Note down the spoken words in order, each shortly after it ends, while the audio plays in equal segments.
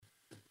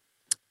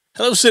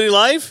Hello, City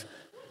Life.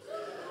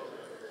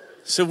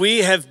 So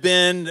we have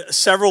been,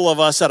 several of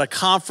us, at a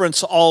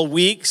conference all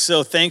week.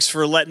 So thanks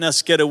for letting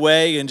us get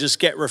away and just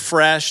get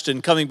refreshed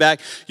and coming back.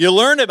 You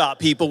learn about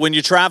people when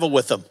you travel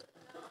with them.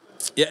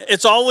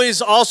 It's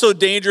always also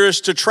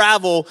dangerous to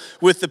travel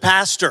with the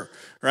pastor,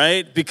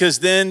 right? Because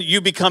then you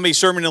become a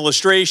sermon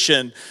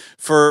illustration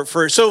for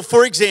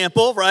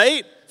example,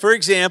 right? For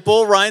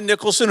example, Ryan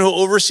Nicholson, who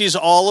oversees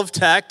all of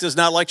tech, does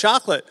not like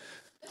chocolate.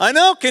 I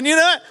know, can you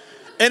not?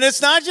 And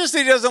it's not just that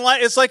he doesn't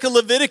like, it's like a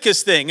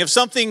Leviticus thing. If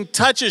something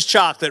touches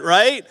chocolate,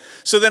 right?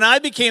 So then I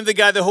became the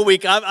guy the whole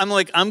week. I'm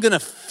going to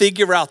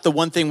figure out the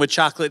one thing with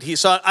chocolate.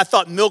 So I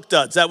thought milk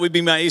duds, that would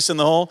be my ace in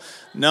the hole.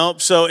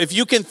 Nope. So if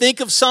you can think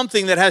of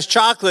something that has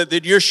chocolate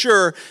that you're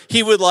sure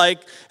he would like,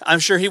 I'm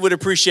sure he would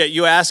appreciate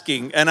you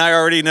asking. And I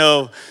already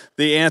know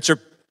the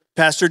answer.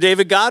 Pastor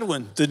David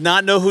Godwin did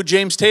not know who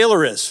James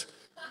Taylor is.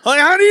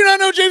 Like, how do you not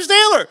know James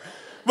Taylor?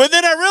 But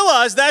then I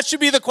realized that should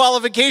be the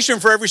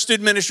qualification for every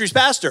student ministries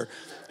pastor.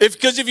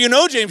 Because if you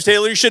know James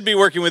Taylor, you should be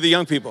working with the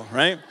young people,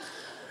 right?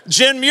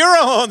 Jen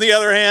Muro, on the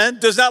other hand,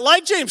 does not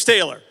like James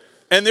Taylor.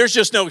 And there's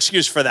just no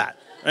excuse for that.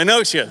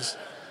 No excuse.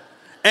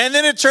 And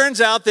then it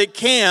turns out that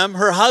Cam,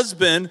 her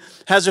husband,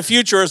 has a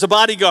future as a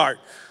bodyguard.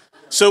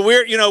 So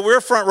we're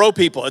front row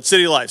people at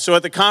City Life. So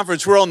at the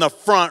conference, we're on the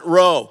front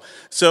row.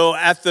 So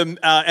at the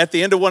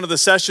end of one of the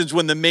sessions,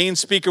 when the main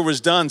speaker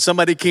was done,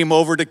 somebody came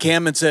over to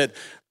Cam and said,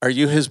 "Are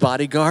you his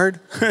bodyguard?"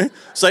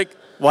 It's like,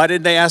 why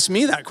didn't they ask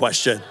me that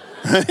question?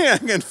 I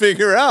can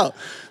figure out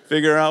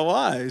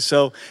why.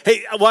 So,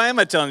 hey, why am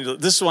I telling you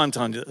this? This is why I'm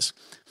telling you this.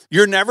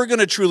 You're never going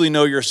to truly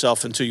know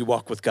yourself until you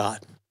walk with God.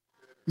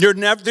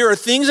 There are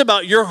things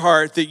about your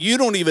heart that you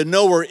don't even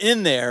know are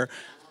in there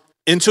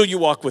until you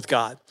walk with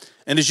God.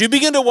 And as you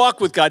begin to walk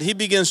with God, he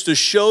begins to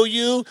show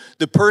you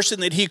the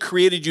person that he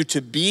created you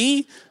to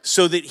be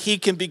so that he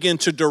can begin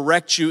to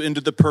direct you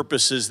into the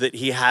purposes that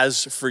he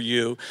has for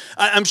you.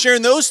 I'm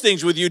sharing those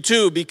things with you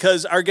too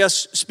because our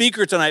guest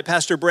speaker tonight,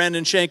 Pastor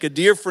Brandon Shank, a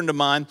dear friend of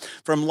mine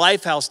from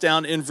Lifehouse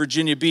down in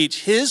Virginia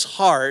Beach, his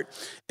heart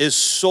is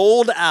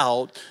sold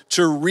out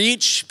to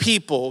reach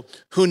people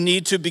who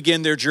need to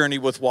begin their journey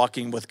with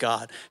walking with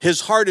God.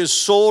 His heart is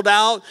sold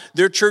out.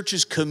 Their church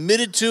is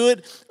committed to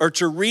it, or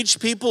to reach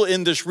people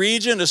in this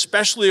region,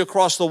 especially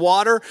across the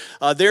water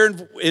there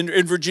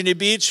in Virginia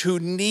Beach, who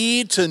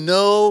need to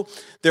know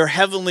their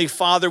Heavenly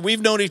Father. We've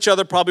known each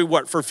other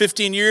probably, for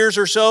 15 years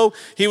or so.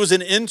 He was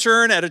an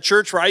intern at a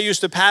church where I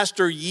used to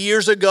pastor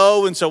years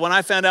ago. And so when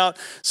I found out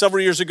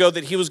several years ago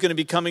that he was going to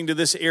be coming to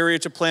this area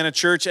to plant a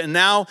church, and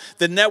now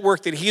the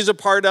network that he's a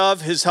part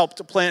of has helped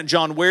to plant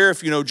John Ware,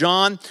 if you know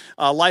John,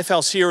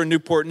 Lifehouse here in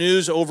Newport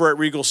News over at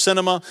Regal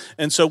Cinema.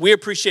 And so we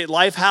appreciate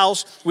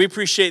Lifehouse. We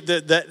appreciate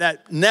that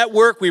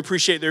network. We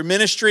appreciate their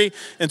ministry.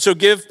 And so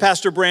give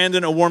Pastor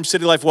Brandon a warm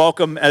City Life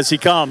welcome as he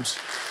comes.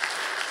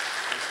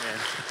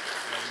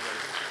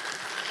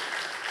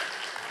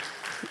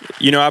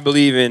 You know, I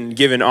believe in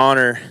giving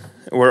honor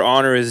where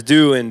honor is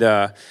due. And,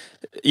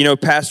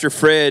 Pastor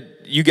Fred,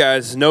 you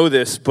guys know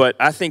this, but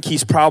I think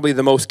he's probably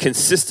the most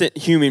consistent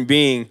human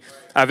being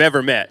I've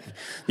ever met.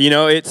 You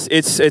know,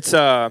 it's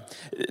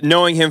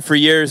knowing him for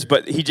years,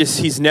 but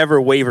he's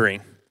never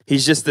wavering.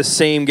 He's just the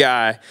same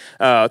guy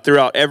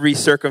throughout every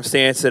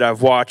circumstance that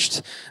I've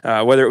watched,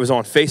 whether it was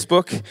on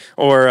Facebook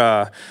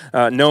or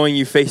knowing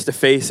you face to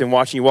face and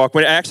watching you walk.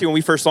 When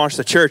we first launched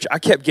the church, I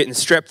kept getting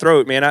strep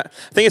throat, man. I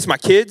think it's my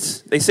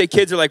kids. They say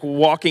kids are like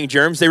walking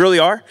germs. They really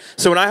are.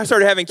 So when I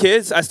started having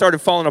kids, I started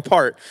falling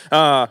apart.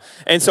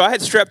 And so I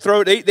had strep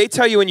throat. They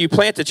tell you when you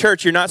plant a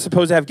church, you're not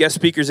supposed to have guest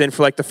speakers in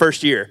for like the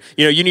first year.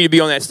 You know, you need to be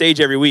on that stage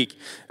every week.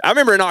 I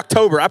remember in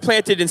October, I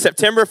planted in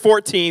September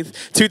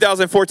 14th,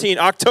 2014.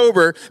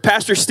 October,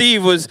 Pastor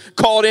Steve was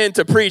called in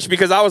to preach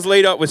because I was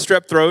laid up with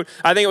strep throat.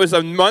 I think it was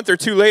a month or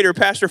two later,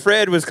 Pastor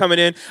Fred was coming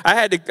in.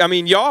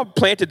 Y'all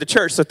planted the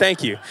church, so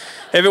thank you.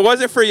 If it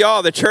wasn't for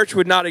y'all, the church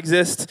would not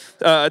exist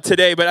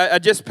today. But I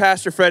just,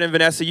 Pastor Fred and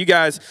Vanessa, you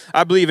guys,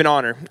 I believe in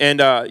honor. And,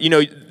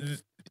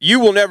 you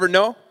will never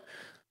know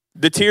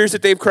the tears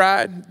that they've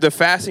cried, the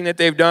fasting that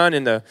they've done,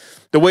 and the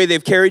way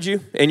they've carried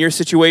you in your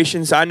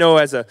situations. I know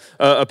as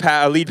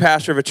a lead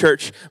pastor of a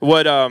church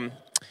what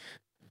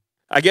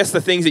I guess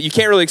the things that you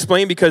can't really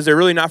explain because they're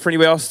really not for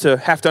anybody else to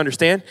have to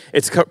understand.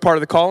 It's part of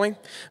the calling.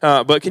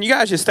 But can you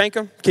guys just thank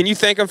them? Can you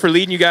thank them for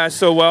leading you guys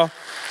so well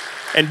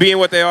and being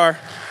what they are?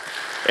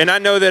 And I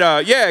know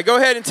that, go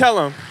ahead and tell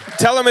them.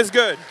 Tell them it's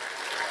good.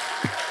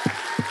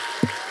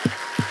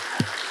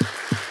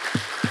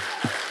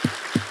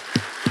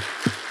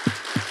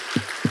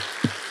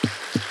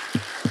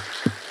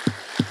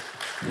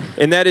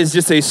 And that is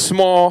just a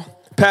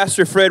small,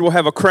 Pastor Fred will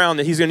have a crown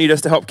that he's going to need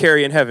us to help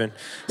carry in heaven.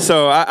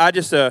 So I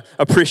just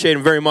appreciate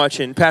him very much.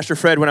 And Pastor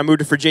Fred, when I moved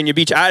to Virginia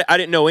Beach, I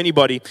didn't know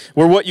anybody.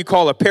 We're what you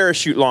call a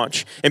parachute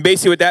launch. And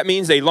basically what that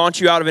means, they launch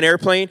you out of an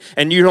airplane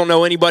and you don't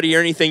know anybody or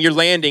anything. You're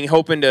landing,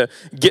 hoping to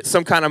get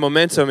some kind of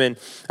momentum. And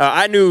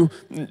I knew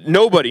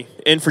nobody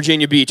in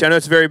Virginia Beach. I know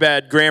it's very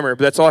bad grammar,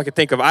 but that's all I could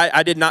think of.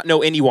 I did not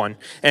know anyone.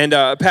 And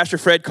Pastor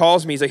Fred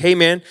calls me. He's like, hey,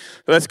 man,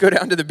 let's go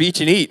down to the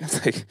beach and eat.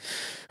 It's like,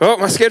 well,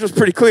 my schedule's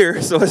pretty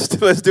clear, so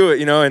let's do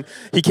it, And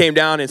he came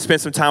down and spent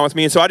some time with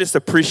me. And so I just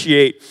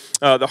appreciate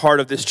the heart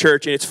of this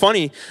church. And it's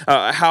funny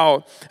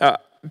how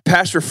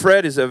Pastor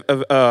Fred is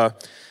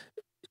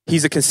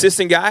he's a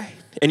consistent guy.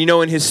 And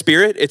in his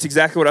spirit, it's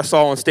exactly what I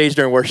saw on stage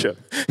during worship.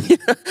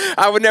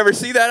 I would never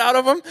see that out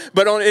of him,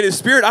 but in his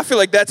spirit, I feel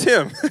like that's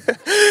him.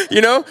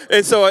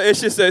 And so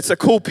it's a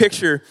cool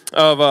picture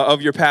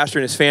of your pastor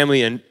and his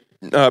family, and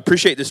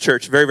appreciate this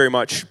church very, very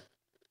much.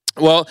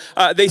 Well,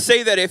 they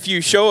say that if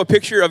you show a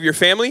picture of your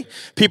family,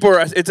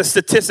 it's a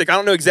statistic. I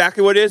don't know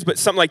exactly what it is, but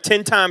something like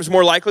 10 times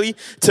more likely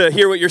to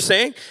hear what you're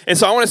saying. And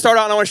so I want to start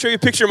out and I want to show you a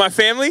picture of my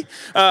family.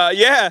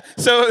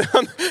 So,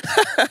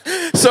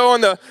 so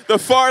on the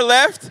far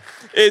left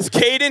is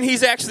Caden.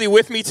 He's actually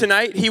with me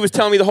tonight. He was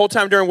telling me the whole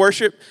time during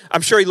worship.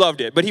 I'm sure he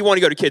loved it, but he wanted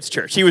to go to kids'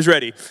 church. He was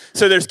ready.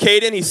 So there's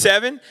Caden. He's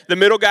 7. The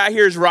middle guy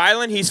here is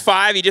Rylan. He's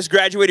 5. He just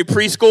graduated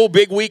preschool.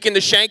 Big week in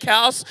the Shank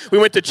House. We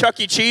went to Chuck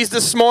E. Cheese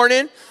this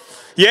morning.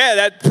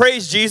 Yeah,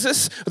 praise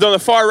Jesus. On the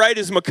far right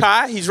is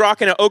Makai. He's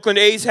rocking an Oakland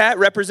A's hat,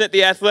 represent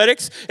the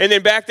Athletics. And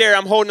then back there,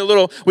 I'm holding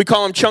we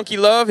call him Chunky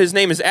Love. His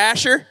name is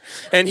Asher,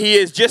 and he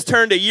has just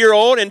turned a year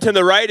old. And to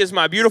the right is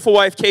my beautiful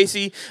wife,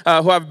 Casey,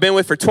 who I've been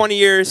with for 20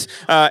 years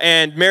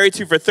and married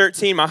to for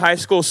 13, my high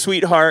school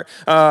sweetheart.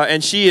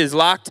 And she is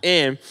locked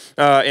in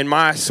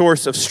my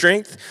source of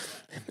strength.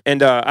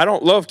 And I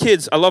don't love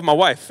kids. I love my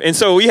wife. And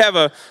so we have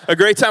a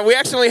great time. We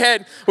actually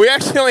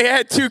only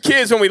had 2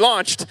 kids when we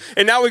launched,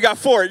 and now we got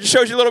 4. It just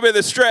shows you a little bit of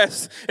the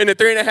stress in the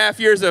 3.5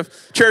 years of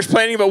church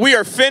planning. But we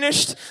are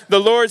finished. The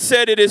Lord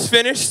said it is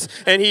finished,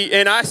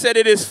 and I said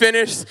it is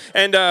finished.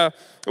 And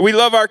we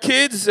love our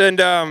kids, and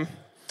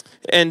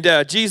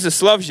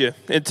Jesus loves you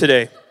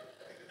today.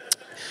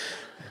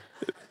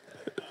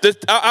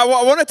 I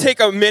want to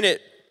take a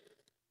minute,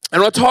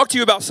 and I want to talk to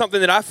you about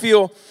something that I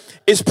feel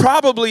is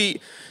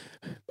probably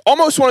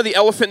almost one of the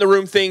elephant in the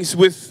room things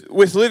with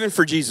living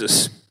for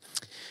Jesus.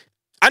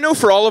 I know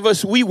for all of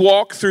us, we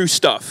walk through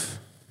stuff,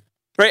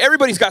 right?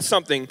 Everybody's got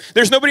something.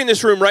 There's nobody in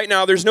this room right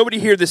now. There's nobody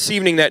here this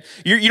evening that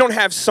you don't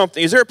have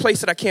something. Is there a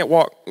place that I can't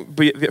walk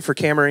for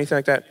camera or anything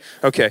like that?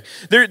 Okay.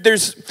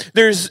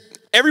 There's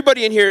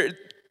everybody in here,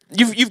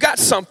 you've got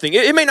something.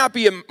 It may not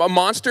be a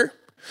monster.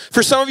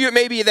 For some of you, it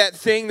may be that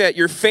thing that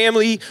your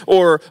family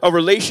or a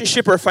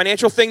relationship or a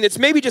financial thing that's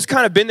maybe just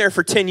kind of been there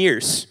for 10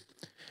 years.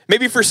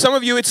 Maybe for some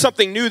of you, it's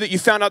something new that you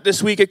found out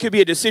this week. It could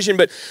be a decision.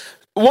 But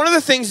one of the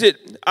things that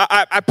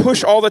I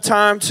push all the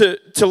time to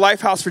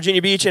Lifehouse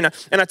Virginia Beach, and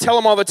I tell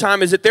them all the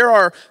time, is that there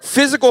are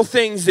physical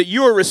things that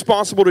you are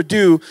responsible to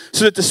do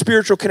so that the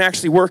spiritual can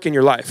actually work in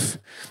your life.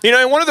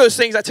 And one of those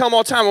things I tell them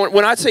all the time,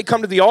 when I say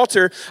come to the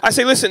altar, I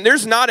say, listen,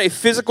 there's not a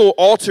physical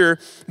altar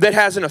that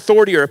has an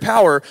authority or a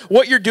power.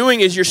 What you're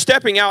doing is you're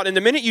stepping out, and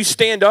the minute you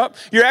stand up,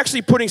 you're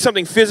actually putting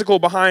something physical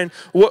behind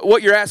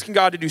what you're asking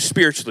God to do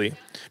spiritually.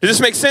 Does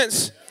this make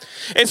sense?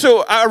 And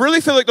so I really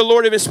feel like the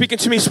Lord has been speaking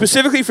to me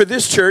specifically for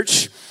this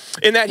church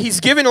in that he's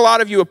given a lot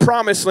of you a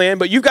promised land,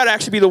 but you've got to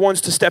actually be the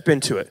ones to step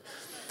into it.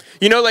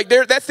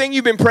 That thing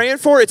you've been praying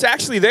for, it's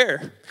actually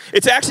there.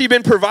 It's actually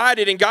been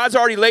provided, and God's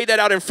already laid that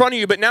out in front of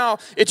you, but now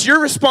it's your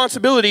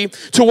responsibility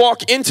to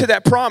walk into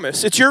that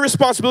promise. It's your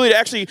responsibility to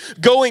actually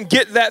go and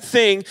get that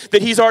thing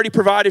that he's already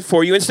provided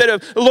for you. Instead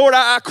of, Lord,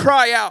 I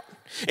cry out.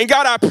 And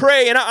God, I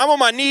pray, and I'm on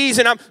my knees,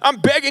 and I'm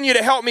begging you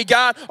to help me,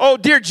 God. Oh,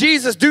 dear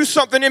Jesus, do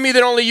something in me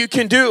that only you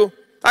can do.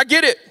 I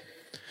get it.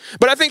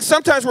 But I think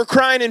sometimes we're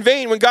crying in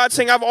vain when God's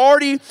saying, I've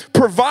already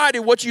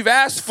provided what you've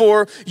asked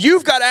for.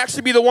 You've got to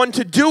actually be the one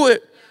to do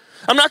it.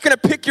 I'm not going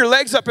to pick your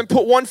legs up and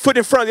put one foot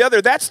in front of the other.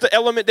 That's the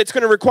element that's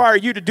going to require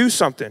you to do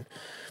something.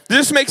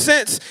 Does this make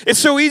sense? It's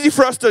so easy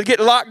for us to get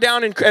locked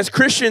down as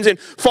Christians and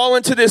fall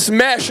into this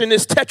mesh and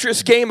this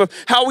Tetris game of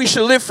how we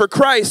should live for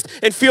Christ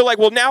and feel like,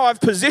 well, now I've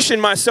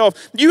positioned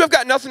myself. You have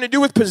got nothing to do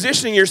with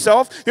positioning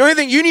yourself. The only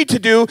thing you need to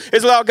do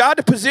is allow God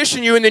to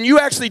position you, and then you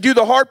actually do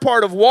the hard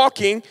part of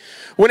walking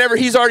whenever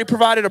he's already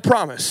provided a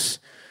promise.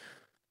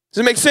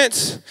 Does it make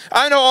sense?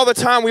 I know all the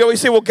time we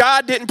always say, well,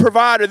 God didn't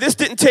provide, or this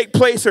didn't take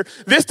place, or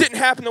this didn't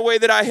happen the way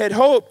that I had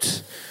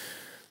hoped.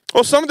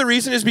 Well, some of the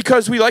reason is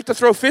because we like to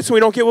throw fits and we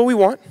don't get what we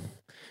want.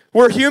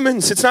 We're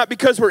humans. It's not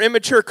because we're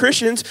immature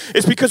Christians.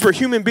 It's because we're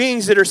human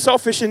beings that are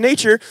selfish in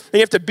nature, and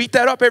you have to beat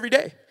that up every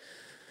day.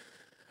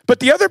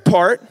 But the other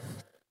part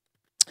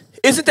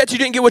isn't that you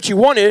didn't get what you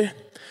wanted,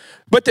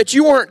 but that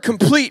you weren't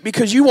complete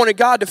because you wanted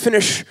God to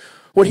finish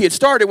what he had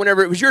started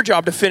whenever it was your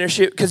job to finish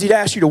it because he'd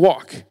asked you to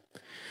walk.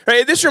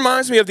 Right? This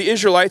reminds me of the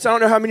Israelites. I don't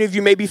know how many of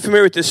you may be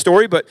familiar with this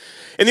story, but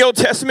in the Old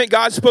Testament,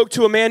 God spoke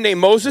to a man named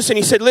Moses, and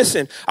he said,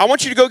 listen, I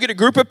want you to go get a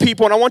group of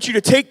people, and I want you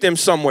to take them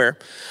somewhere.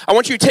 I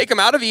want you to take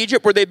them out of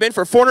Egypt where they've been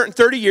for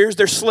 430 years.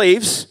 They're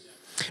slaves.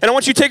 And I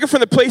want you to take them from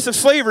the place of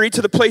slavery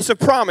to the place of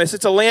promise.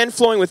 It's a land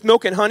flowing with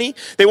milk and honey.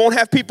 They won't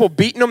have people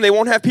beating them. They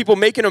won't have people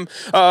making them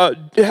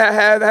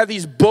have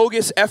these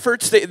bogus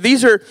efforts.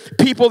 These are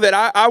people that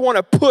I want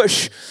to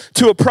push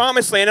to a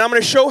promised land. And I'm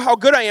going to show how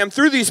good I am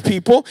through these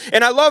people.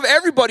 And I love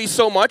everybody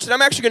so much that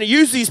I'm actually going to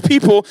use these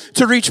people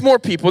to reach more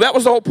people. That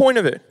was the whole point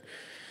of it.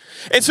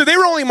 And so they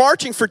were only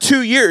marching for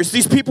 2 years.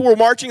 These people were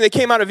marching. They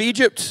came out of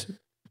Egypt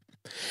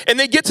And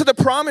they get to the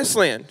promised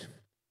land.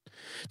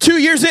 2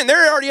 years in,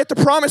 they're already at the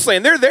promised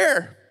land. They're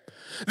there.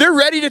 They're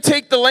ready to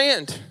take the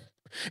land.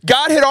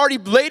 God had already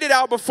laid it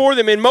out before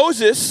them. And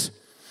Moses,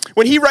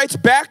 when he writes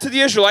back to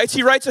the Israelites,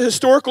 he writes a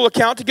historical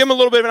account to give them a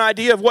little bit of an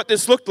idea of what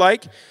this looked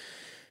like.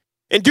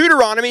 In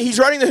Deuteronomy, he's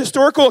writing the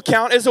historical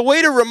account as a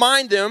way to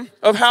remind them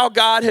of how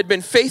God had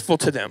been faithful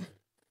to them.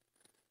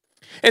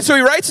 And so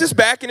he writes this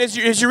back, and as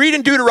you read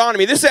in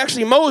Deuteronomy, this is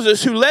actually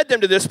Moses who led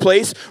them to this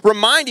place,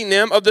 reminding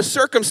them of the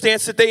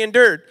circumstance that they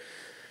endured.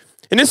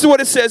 And this is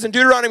what it says in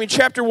Deuteronomy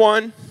chapter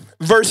 1,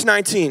 verse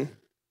 19.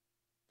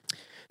 It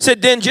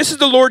said, "Then just as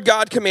the Lord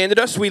God commanded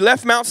us, we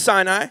left Mount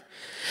Sinai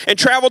and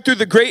traveled through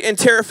the great and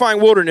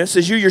terrifying wilderness,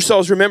 as you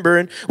yourselves remember,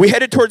 and we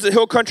headed towards the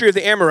hill country of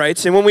the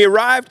Amorites. And when we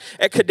arrived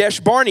at Kadesh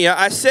Barnea,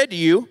 I said to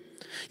you,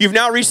 you've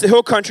now reached the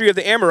hill country of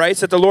the Amorites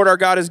that the Lord our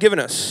God has given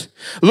us.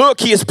 Look,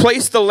 he has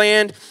placed the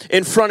land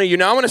in front of you."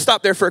 Now I want to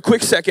stop there for a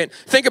quick second.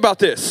 Think about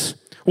this.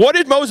 What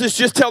did Moses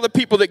just tell the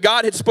people that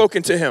God had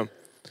spoken to him?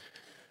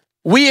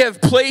 We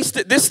have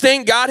placed this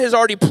thing God has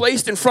already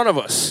placed in front of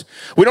us.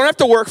 We don't have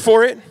to work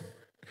for it.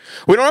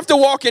 We don't have to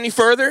walk any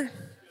further.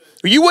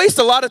 You waste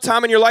a lot of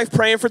time in your life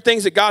praying for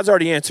things that God's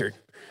already answered.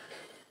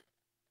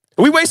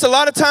 We waste a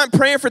lot of time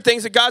praying for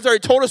things that God's already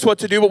told us what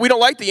to do, but we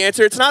don't like the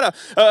answer. It's not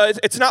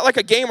like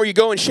a game where you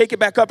go and shake it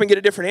back up and get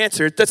a different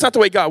answer. That's not the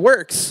way God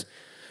works,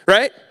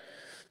 right?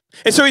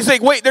 And so he's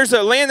like, wait, there's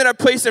a land that I've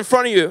placed in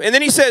front of you. And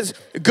then he says,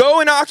 go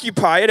and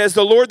occupy it as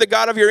the Lord, the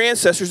God of your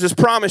ancestors, has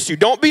promised you.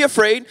 Don't be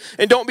afraid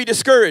and don't be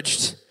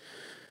discouraged.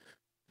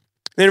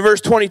 Then in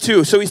verse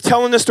 22, so he's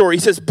telling the story. He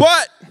says,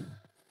 but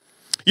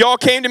y'all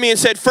came to me and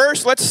said,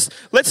 first, let's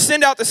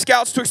send out the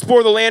scouts to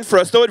explore the land for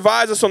us. They'll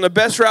advise us on the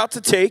best route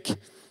to take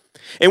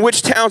and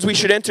which towns we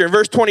should enter. In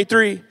verse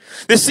 23,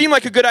 this seemed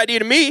like a good idea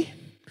to me.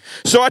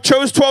 So I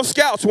chose 12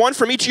 scouts, one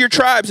from each of your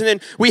tribes, and then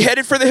we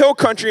headed for the hill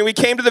country, and we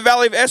came to the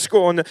valley of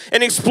Eshcol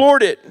and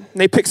explored it. And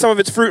they picked some of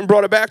its fruit and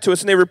brought it back to us,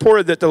 and they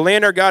reported that the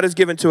land our God has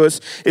given to us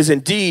is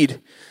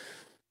indeed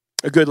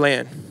a good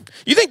land.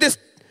 You think this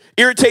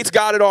irritates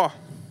God at all?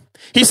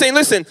 He's saying,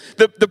 listen,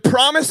 the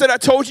promise that I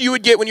told you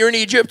would get when you were in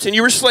Egypt and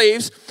you were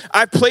slaves,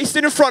 I've placed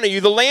it in front of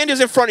you. The land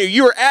is in front of you.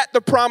 You are at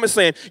the promised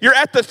land. You're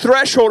at the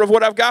threshold of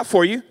what I've got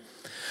for you.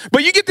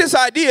 But you get this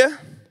idea,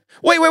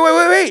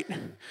 wait.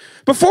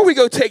 Before we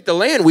go take the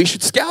land, we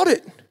should scout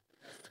it.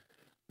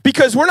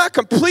 Because we're not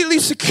completely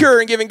secure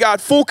in giving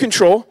God full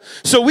control,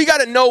 so we got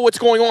to know what's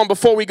going on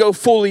before we go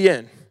fully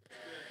in.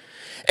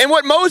 And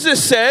what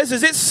Moses says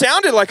is it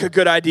sounded like a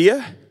good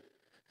idea.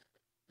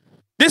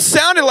 This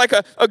sounded like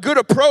a good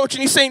approach,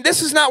 and he's saying,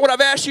 this is not what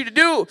I've asked you to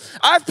do.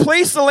 I've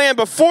placed the land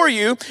before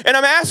you, and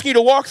I'm asking you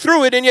to walk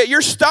through it, and yet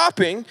you're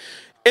stopping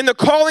in the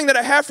calling that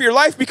I have for your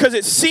life because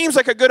it seems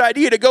like a good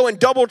idea to go and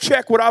double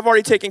check what I've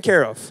already taken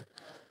care of.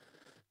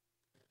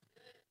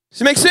 Does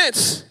it make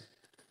sense?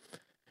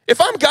 If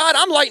I'm God,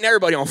 I'm lighting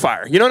everybody on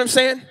fire. You know what I'm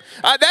saying?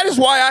 That is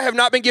why I have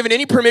not been given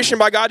any permission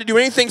by God to do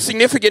anything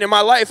significant in my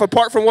life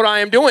apart from what I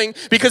am doing,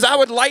 because I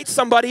would light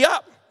somebody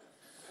up.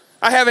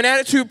 I have an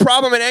attitude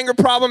problem, an anger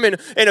problem, and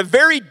a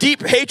very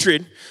deep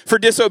hatred for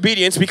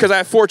disobedience because I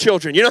have 4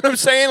 children. You know what I'm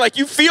saying? Like,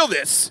 you feel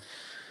this.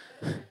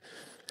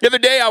 The other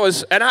day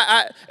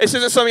this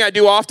isn't something I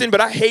do often,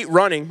 but I hate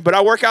running. But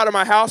I work out of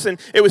my house, and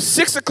it was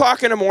 6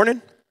 o'clock in the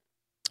morning.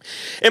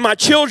 And my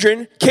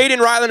children, Caden,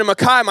 Rylan, and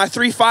Makai, my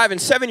 3, 5, and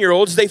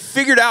 7-year-olds, they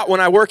figured out when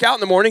I work out in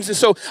the mornings. And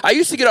so I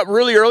used to get up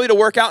really early to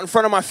work out in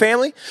front of my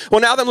family. Well,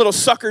 now them little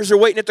suckers are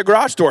waiting at the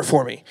garage door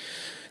for me.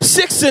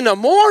 6 in the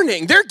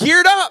morning, they're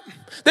geared up.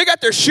 They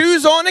got their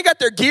shoes on, they got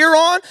their gear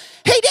on.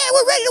 Hey, Dad,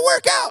 we're ready to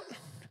work out.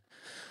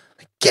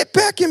 Get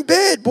back in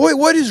bed. Boy,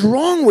 what is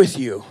wrong with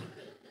you?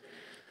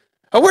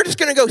 Oh, we're just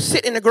going to go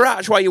sit in the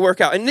garage while you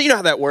work out. And you know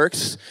how that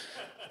works.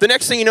 The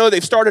next thing you know,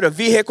 they've started a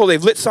vehicle,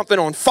 they've lit something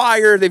on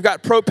fire, they've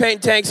got propane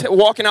tanks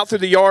walking out through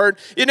the yard.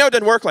 You know it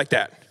doesn't work like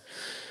that.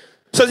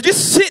 So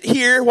just sit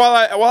here while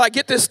I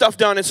get this stuff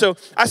done. And so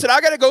I said, I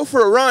got to go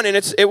for a run, and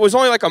it was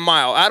only like a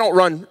mile. I don't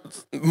run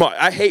much.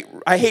 I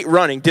hate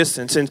running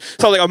distance. And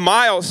so like a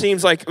mile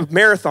seems like a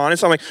marathon. And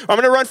so I'm like, I'm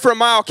going to run for a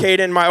mile,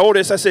 Caden, my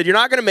oldest. I said, you're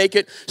not going to make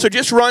it, so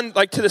just run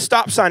like to the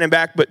stop sign and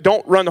back, but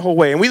don't run the whole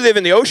way. And we live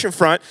in the ocean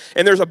front,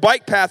 and there's a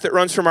bike path that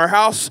runs from our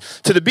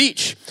house to the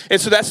beach. And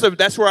so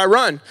that's where I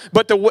run.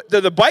 But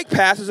the bike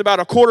path is about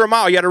a quarter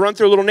mile. You got to run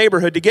through a little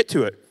neighborhood to get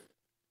to it.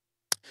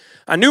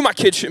 I knew my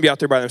kids shouldn't be out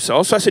there by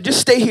themselves, so I said,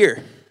 just stay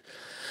here.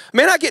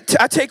 Man,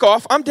 I take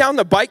off. I'm down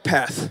the bike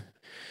path,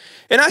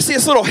 and I see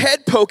this little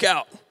head poke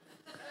out,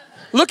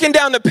 looking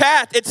down the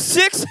path. It's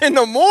 6 in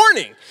the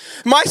morning.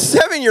 My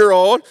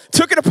 7-year-old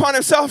took it upon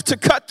himself to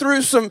cut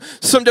through some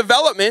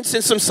developments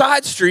and some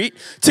side street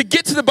to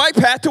get to the bike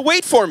path to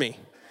wait for me.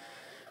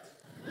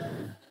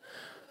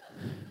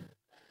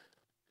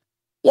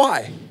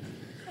 Why?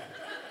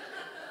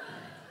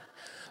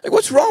 Like,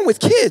 what's wrong with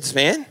kids,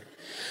 man?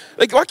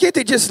 Like, why can't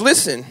they just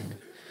listen?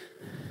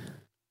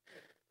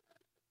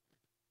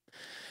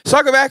 So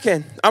I go back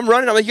and I'm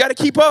running. I'm like, you got to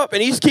keep up.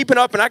 And he's keeping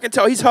up, and I can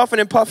tell he's huffing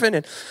and puffing.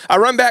 And I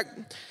run back,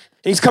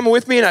 And he's coming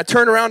with me, and I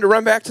turn around to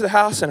run back to the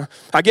house, and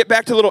I get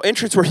back to the little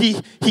entrance where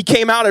he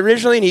came out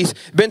originally, and he's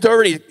bent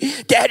over, and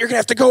he's, Dad, you're going to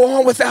have to go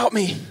on without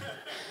me.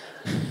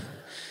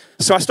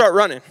 So I start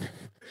running.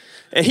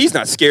 And he's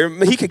not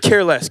scared. He could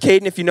care less.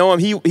 Caden, if you know him,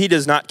 he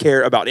does not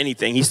care about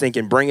anything. He's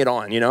thinking, bring it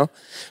on, you know?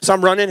 So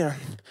I'm running, and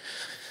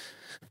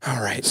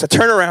all right. So I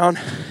turn around,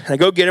 and I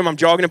go get him. I'm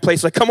jogging in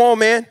place, like, come on,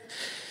 man.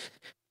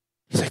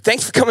 He's like,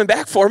 thanks for coming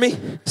back for me.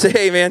 I say,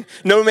 hey, man,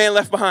 no man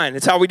left behind.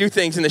 It's how we do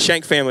things in the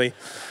Shank family.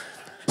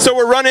 So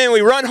we're running,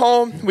 we run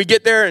home, we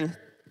get there, and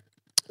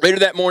later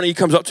that morning he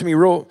comes up to me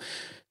real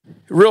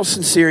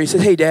sincere. He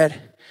said, hey,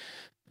 Dad,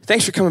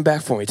 thanks for coming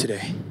back for me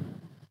today.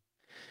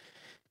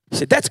 He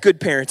said, that's good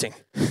parenting.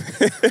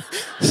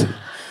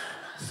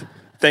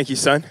 Thank you,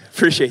 son.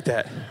 Appreciate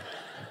that.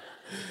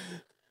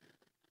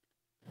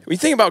 When you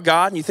think about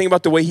God and you think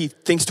about the way he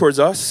thinks towards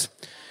us,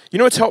 you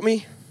know what's helped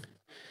me?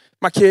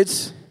 My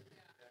kids.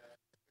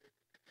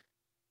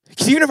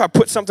 Because even if I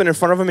put something in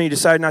front of them and he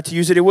decided not to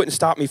use it, it wouldn't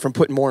stop me from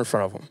putting more in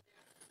front of them.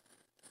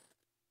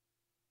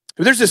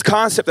 But there's this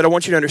concept that I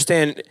want you to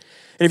understand, and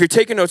if you're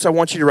taking notes, I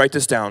want you to write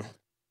this down.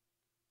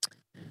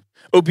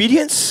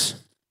 Obedience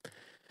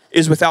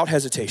is without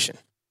hesitation.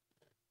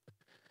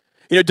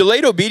 You know,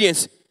 delayed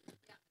obedience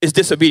is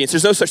disobedience.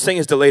 There's no such thing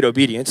as delayed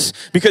obedience,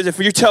 because if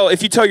you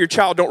tell your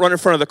child don't run in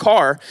front of the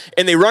car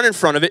and they run in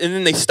front of it and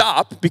then they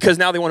stop because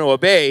now they want to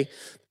obey,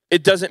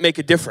 it doesn't make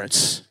a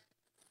difference.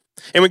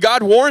 And when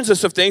God warns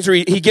us of things, or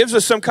he gives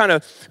us some kind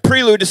of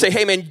prelude to say,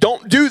 hey man,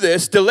 don't do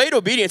this, delayed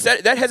obedience,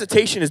 that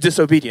hesitation is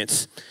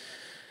disobedience.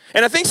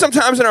 And I think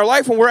sometimes in our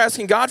life when we're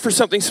asking God for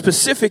something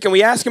specific and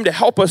we ask him to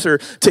help us or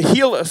to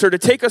heal us or to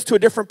take us to a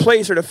different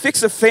place or to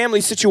fix a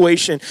family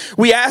situation,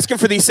 we ask him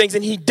for these things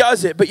and he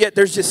does it, but yet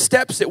there's just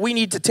steps that we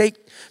need to take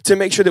to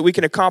make sure that we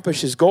can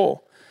accomplish his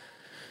goal.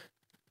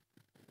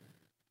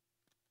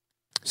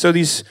 So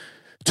these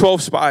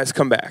 12 spies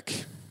come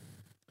back.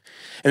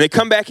 And they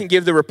come back and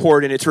give the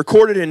report, and it's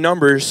recorded in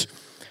Numbers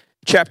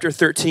chapter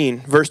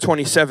 13, verse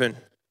 27. It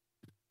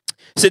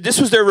said,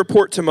 this was their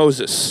report to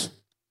Moses.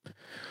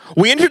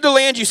 We entered the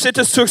land you sent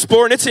us to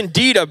explore, and it's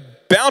indeed a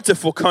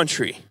bountiful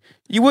country.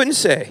 You wouldn't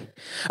say.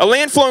 A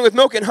land flowing with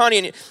milk and honey,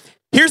 and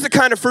here's the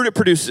kind of fruit it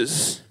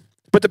produces.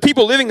 But the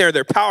people living there,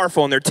 they're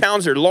powerful, and their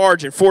towns are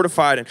large and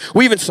fortified. And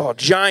we even saw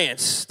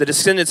giants, the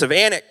descendants of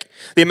Anak.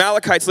 The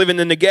Amalekites live in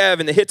the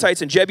Negev, and the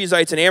Hittites and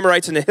Jebusites and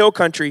Amorites in the hill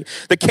country.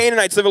 The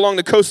Canaanites live along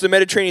the coast of the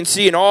Mediterranean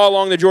Sea and all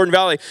along the Jordan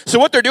Valley. So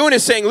what they're doing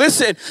is saying,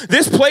 listen,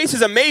 this place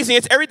is amazing.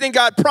 It's everything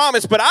God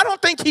promised, but I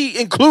don't think he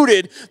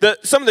included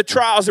some of the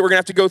trials that we're going to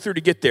have to go through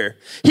to get there.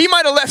 He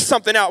might have left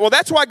something out. Well,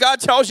 that's why God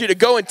tells you to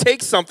go and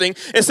take something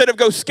instead of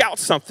go scout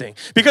something.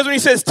 Because when he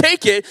says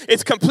take it,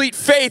 it's complete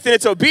faith and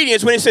it's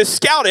obedience. When he says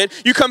scout it,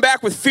 you come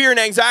back with fear and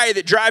anxiety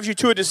that drives you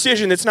to a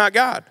decision that's not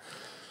God.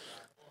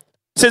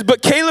 It says,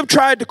 but Caleb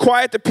tried to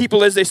quiet the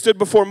people as they stood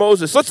before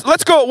Moses.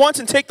 Let's go at once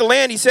and take the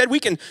land. He said, we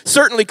can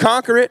certainly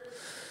conquer it.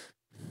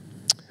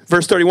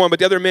 Verse 31, but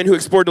the other men who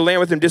explored the land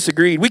with him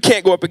disagreed. We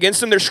can't go up against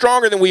them. They're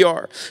stronger than we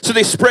are. So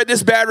they spread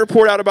this bad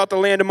report out about the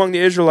land among the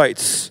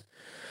Israelites.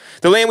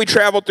 The land we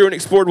traveled through and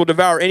explored will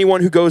devour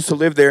anyone who goes to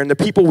live there. And the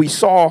people we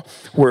saw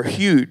were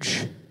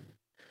huge.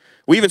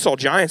 We even saw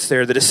giants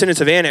there, the descendants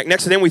of Anak.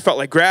 Next to them, we felt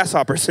like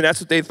grasshoppers, and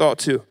that's what they thought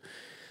too.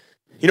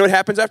 You know what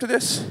happens after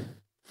this?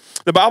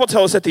 The Bible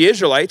tells us that the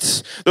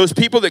Israelites, those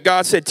people that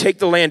God said, take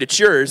the land, it's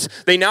yours,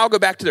 they now go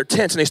back to their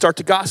tents and they start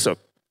to gossip.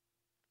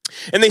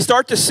 And they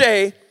start to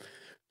say,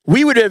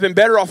 we would have been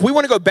better off. We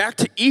want to go back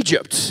to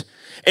Egypt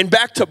and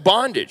back to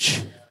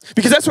bondage.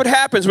 Because that's what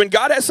happens when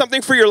God has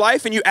something for your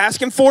life and you ask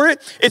him for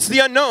it. It's the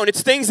unknown.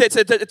 It's things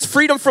it's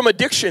freedom from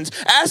addictions.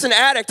 Ask an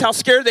addict how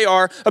scared they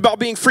are about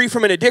being free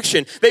from an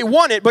addiction. They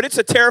want it, but it's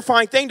a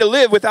terrifying thing to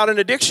live without an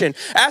addiction.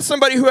 Ask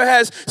somebody who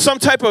has some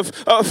type of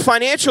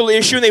financial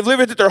issue and they've lived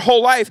with it their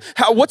whole life.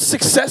 What's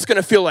success going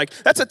to feel like?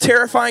 That's a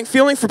terrifying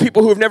feeling for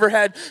people who have never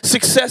had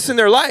success in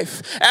their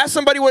life. Ask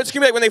somebody what it's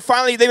going to be like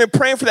when they've been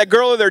praying for that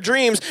girl of their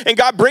dreams and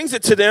God brings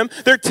it to them.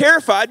 They're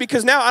terrified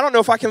because now I don't know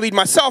if I can lead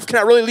myself. Can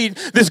I really lead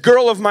this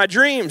girl of my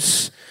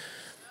dreams?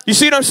 You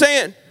see what I'm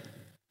saying?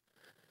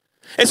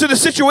 And so the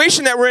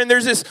situation that we're in,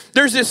 there's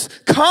this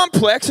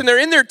complex, and they're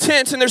in their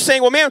tents, and they're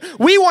saying, well, man,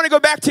 we want to go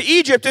back to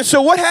Egypt. And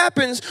so what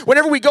happens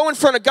whenever we go in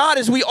front of God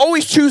is we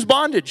always choose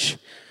bondage.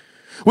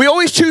 We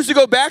always choose to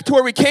go back to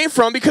where we came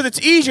from because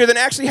it's easier than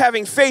actually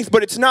having faith,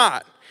 but it's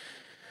not.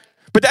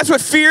 But that's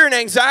what fear and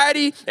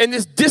anxiety and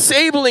this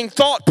disabling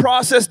thought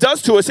process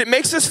does to us. It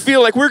makes us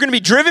feel like we're going to be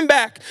driven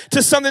back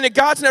to something that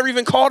God's never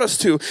even called us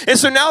to. And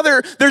so now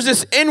there's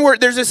this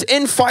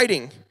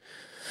infighting.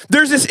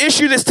 There's this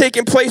issue that's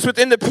taking place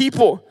within the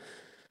people.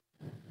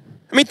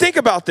 I mean, think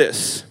about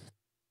this.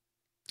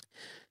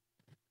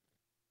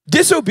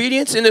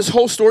 Disobedience in this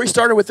whole story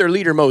started with their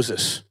leader,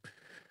 Moses.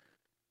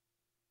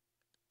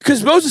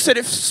 Because Moses said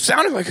it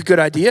sounded like a good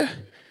idea.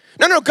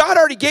 No, God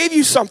already gave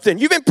you something.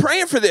 You've been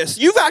praying for this.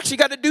 You've actually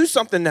got to do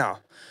something now.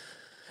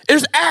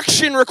 There's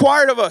action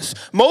required of us.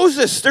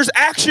 Moses, there's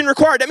action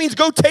required. That means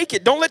go take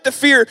it. Don't let the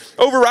fear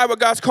override what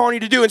God's calling you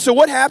to do. And so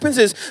what happens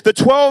is the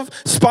 12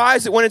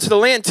 spies that went into the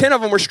land, 10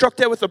 of them were struck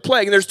dead with a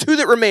plague. And there's 2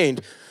 that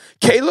remained,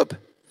 Caleb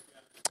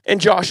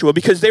and Joshua,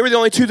 because they were the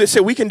only 2 that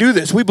said, we can do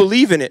this. We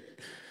believe in it.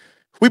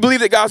 We believe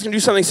that God's going to do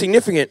something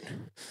significant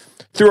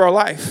through our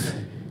life.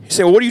 You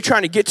say, well, what are you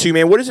trying to get to,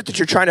 man? What is it that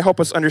you're trying to help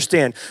us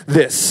understand?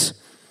 This.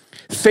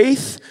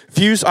 Faith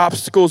views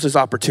obstacles as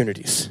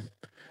opportunities.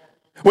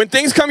 When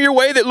things come your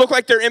way that look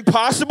like they're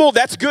impossible,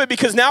 that's good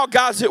because now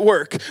God's at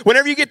work.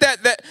 Whenever you get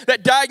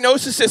that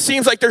diagnosis that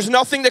seems like there's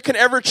nothing that can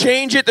ever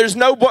change it, there's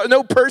no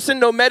person,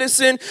 no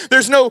medicine,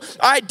 there's no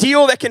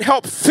ideal that can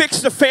help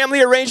fix the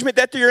family arrangement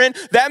that you're in,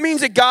 that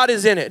means that God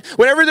is in it.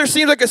 Whenever there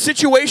seems like a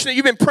situation that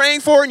you've been praying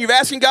for and you've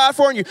asking God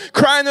for and you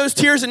cry in those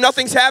tears and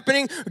nothing's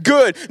happening,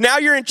 good. Now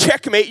you're in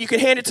checkmate. You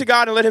can hand it to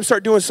God and let him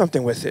start doing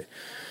something with it.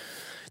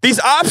 These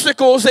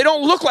obstacles, they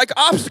don't look like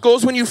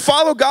obstacles. When you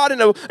follow God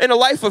in a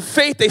life of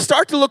faith, they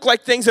start to look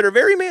like things that are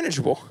very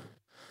manageable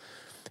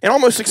and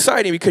almost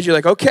exciting because you're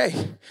like, okay,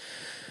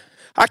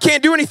 I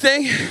can't do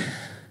anything,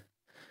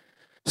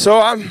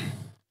 so I'm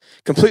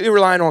completely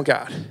relying on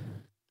God.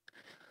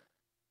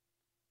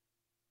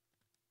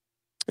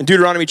 In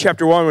Deuteronomy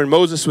chapter 1, when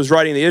Moses was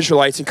writing the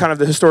Israelites in kind of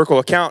the historical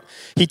account,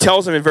 he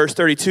tells them in verse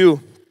 32,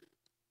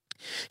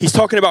 he's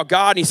talking about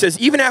God, and he says,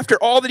 even after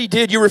all that he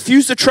did, you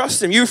refuse to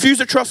trust him. You refuse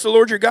to trust the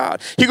Lord your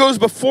God. He goes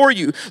before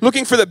you,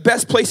 looking for the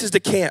best places to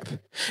camp,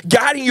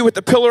 guiding you with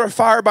a pillar of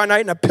fire by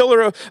night and a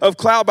pillar of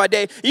cloud by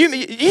day.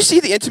 You see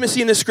the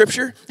intimacy in this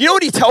scripture? You know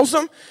what he tells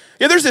them?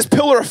 Yeah, there's this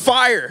pillar of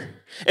fire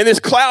and this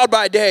cloud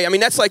by day. I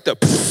mean, that's like the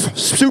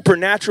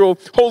supernatural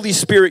Holy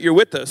Spirit, you're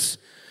with us.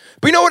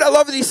 But you know what I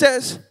love that he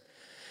says?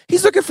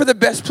 He's looking for the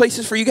best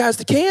places for you guys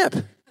to camp.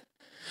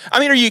 I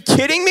mean, are you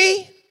kidding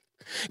me?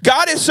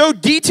 God is so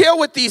detailed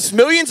with these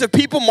millions of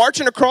people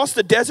marching across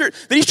the desert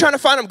that he's trying to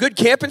find them good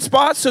camping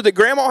spots so that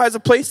grandma has a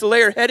place to lay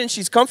her head and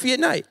she's comfy at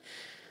night.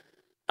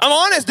 I'm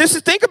honest.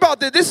 Think about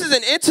that. This is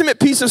an intimate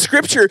piece of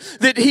scripture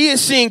that he is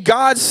seeing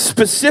God's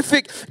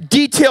specific,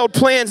 detailed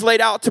plans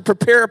laid out to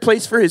prepare a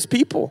place for his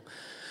people.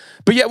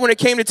 But yet when it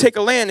came to take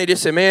a land, they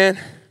just said, man,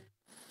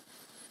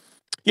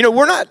 you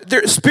know,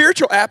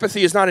 spiritual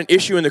apathy is not an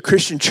issue in the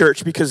Christian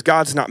church because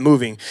God's not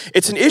moving.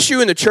 It's an issue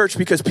in the church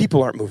because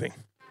people aren't moving.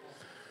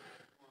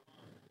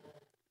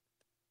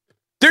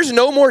 There's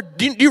no more,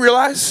 do you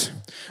realize?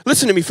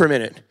 Listen to me for a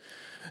minute.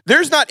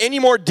 There's not any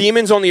more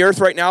demons on the earth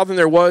right now than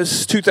there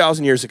was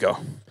 2,000 years ago.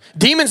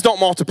 Demons don't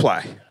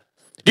multiply. Do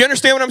you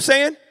understand what I'm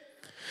saying?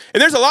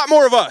 And there's a lot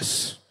more of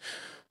us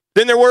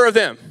than there were of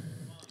them.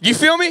 Do you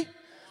feel me?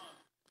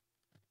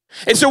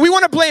 And so we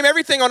want to blame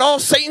everything on all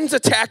Satan's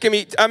attacking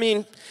me. I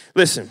mean,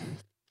 listen.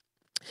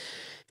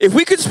 If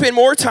we could spend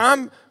more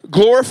time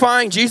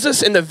glorifying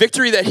Jesus and the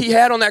victory that he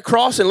had on that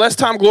cross and less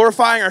time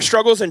glorifying our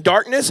struggles and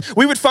darkness,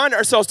 we would find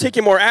ourselves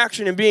taking more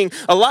action and being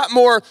a lot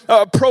more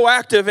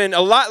proactive and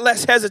a lot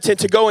less hesitant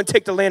to go and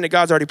take the land that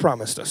God's already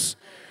promised us.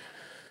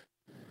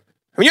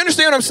 I mean, you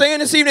understand what I'm saying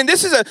this evening?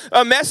 This is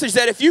a message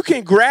that if you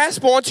can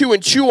grasp onto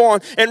and chew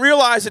on and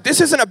realize that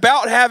this isn't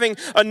about having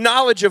a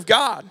knowledge of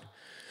God.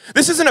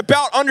 This isn't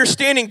about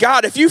understanding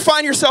God. If you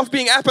find yourself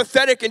being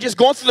apathetic and just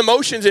going through the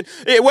motions, and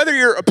whether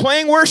you're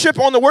playing worship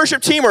on the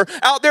worship team or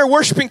out there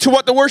worshiping to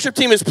what the worship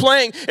team is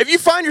playing, if you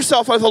find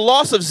yourself with a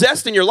loss of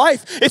zest in your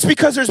life, it's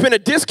because there's been a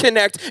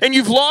disconnect and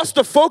you've lost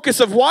the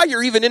focus of why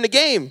you're even in the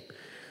game.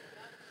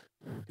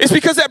 It's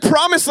because that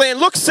promised land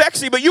looks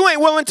sexy, but you ain't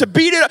willing to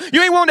beat it up.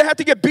 You ain't willing to have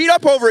to get beat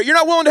up over it. You're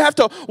not willing to have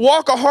to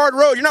walk a hard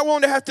road. You're not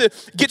willing to have to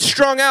get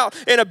strung out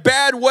in a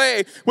bad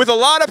way with a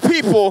lot of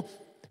people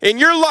in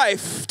your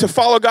life to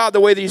follow God the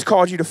way that he's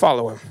called you to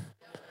follow him.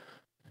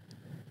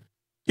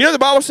 You know the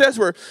Bible says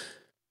where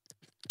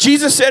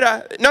Jesus said,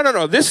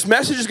 no, this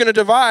message is going to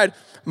divide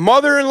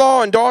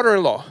mother-in-law and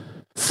daughter-in-law,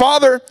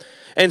 father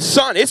and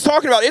son. It's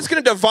talking about it's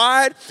going to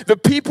divide the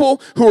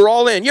people who are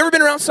all in. You ever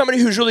been around somebody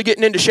who's really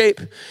getting into shape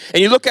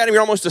and you look at him,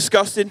 you're almost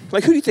disgusted?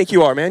 Like, who do you think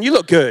you are, man? You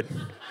look good.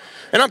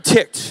 And I'm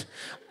ticked.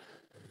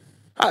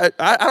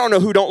 I don't know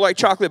who don't like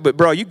chocolate, but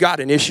bro, you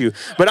got an issue.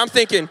 But I'm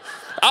thinking,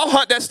 I'll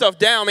hunt that stuff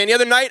down, man. The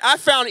other night, I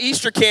found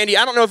Easter candy.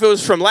 I don't know if it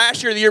was from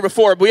last year or the year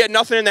before, but we had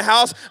nothing in the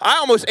house. I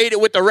almost ate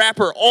it with the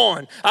wrapper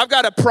on. I've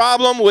got a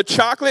problem with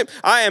chocolate.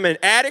 I am an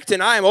addict,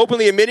 and I am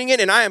openly admitting it,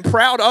 and I am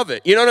proud of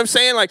it. You know what I'm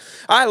saying? Like,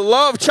 I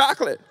love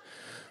chocolate.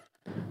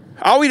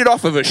 I'll eat it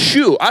off of a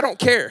shoe. I don't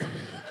care.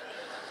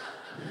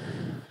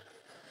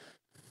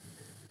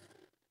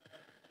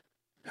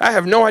 I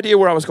have no idea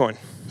where I was going.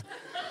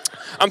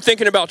 I'm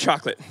thinking about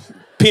chocolate.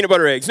 Peanut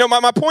butter eggs. No,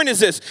 my point is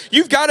this.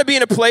 You've got to be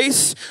in a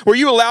place where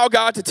you allow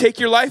God to take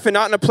your life and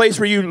not in a place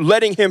where you're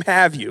letting him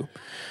have you.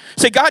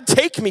 Say, God,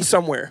 take me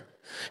somewhere.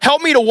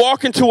 Help me to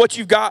walk into what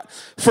you've got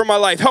for my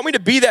life. Help me to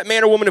be that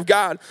man or woman of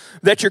God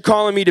that you're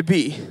calling me to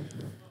be.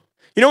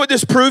 You know what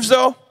this proves,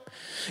 though?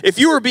 If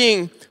you were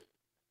being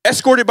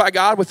escorted by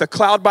God with a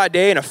cloud by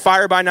day and a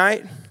fire by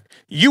night,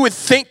 you would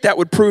think that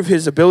would prove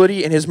his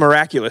ability and his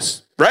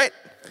miraculous, right?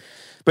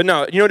 But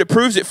no, you know what it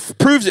proves? It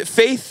proves that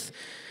faith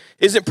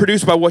isn't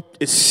produced by what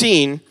is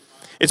seen.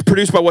 It's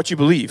produced by what you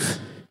believe.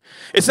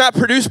 It's not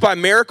produced by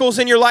miracles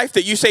in your life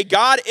that you say,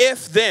 God,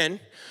 if then.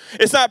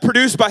 It's not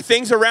produced by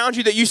things around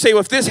you that you say, well,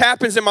 if this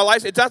happens in my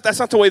life, that's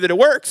not the way that it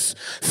works.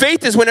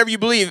 Faith is whenever you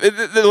believe.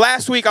 The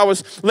last week I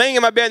was laying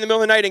in my bed in the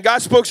middle of the night and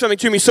God spoke something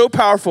to me so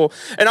powerful.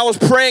 And I was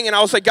praying and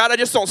I was like, God, I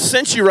just don't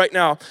sense you right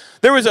now.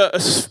 There was a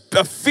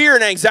fear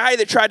and anxiety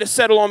that tried to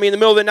settle on me in the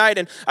middle of the night.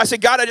 And I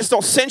said, God, I just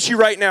don't sense you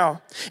right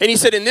now. And he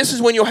said, and this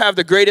is when you'll have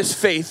the greatest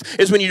faith,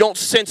 is when you don't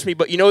sense me,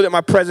 but you know that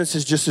my presence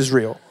is just as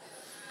real.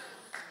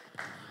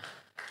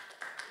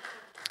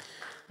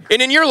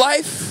 And in your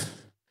life,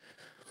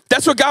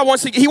 that's what God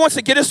wants to, he wants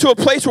to get us to a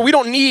place where we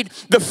don't need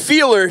the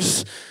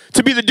feelers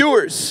to be the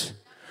doers.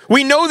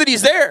 We know that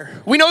he's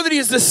there. We know that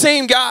he's the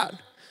same God.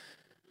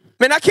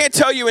 Man, I can't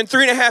tell you in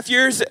 3.5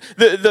 years,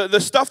 the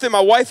stuff that my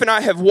wife and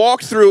I have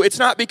walked through, it's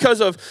not because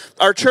of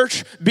our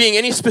church being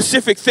any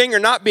specific thing or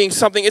not being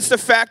something. It's the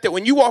fact that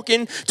when you walk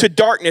into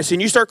darkness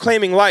and you start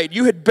claiming light,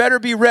 you had better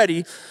be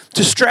ready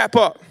to strap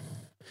up.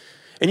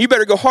 And you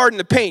better go hard in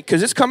the paint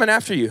because it's coming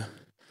after you.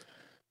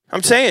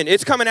 I'm saying,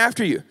 it's coming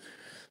after you.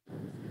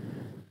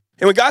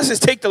 And when God says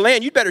take the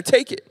land, you better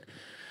take it.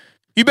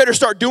 You better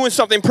start doing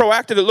something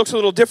proactive that looks a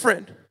little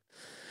different.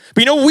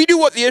 But you know, we do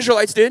what the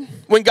Israelites did.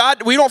 When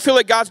we don't feel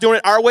like God's doing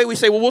it our way, we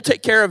say, well, we'll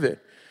take care of it.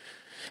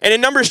 And in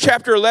Numbers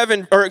chapters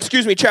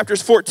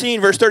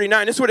 14, verse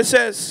 39, this is what it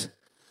says.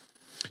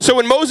 So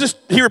when Moses,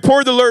 he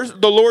reported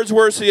the Lord's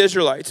words to the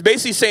Israelites,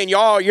 basically saying,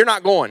 y'all, you're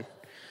not going.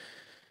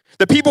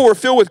 The people were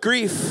filled with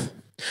grief.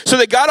 So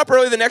they got up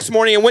early the next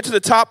morning and went to the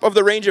top of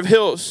the range of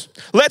hills.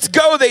 Let's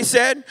go, they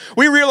said.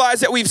 We realize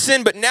that we've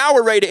sinned, but now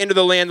we're ready to enter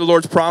the land the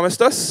Lord's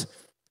promised us.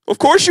 Of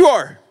course you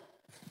are.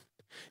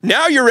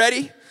 Now you're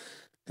ready.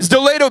 It's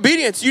delayed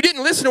obedience. You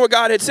didn't listen to what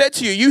God had said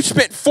to you. You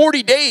spent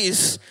 40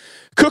 days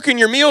cooking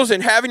your meals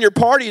and having your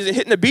parties and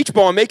hitting the beach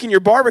ball and making your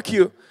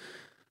barbecue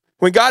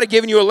when God had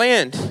given you a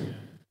land.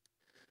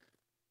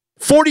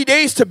 40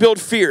 days to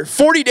build fear.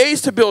 40 days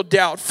to build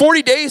doubt.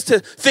 40 days to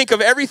think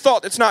of every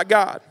thought that's not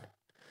God.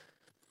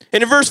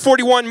 And in verse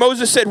 41,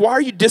 Moses said, why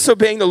are you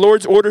disobeying the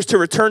Lord's orders to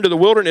return to the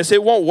wilderness?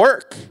 It won't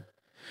work.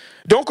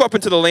 Don't go up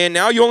into the land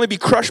now. You'll only be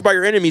crushed by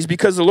your enemies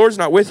because the Lord's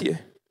not with you.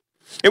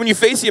 And when you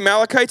face the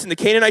Amalekites and the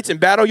Canaanites in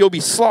battle, you'll be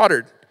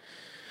slaughtered.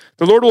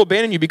 The Lord will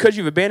abandon you because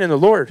you've abandoned the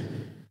Lord.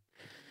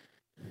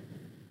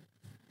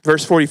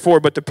 Verse 44,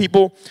 but the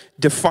people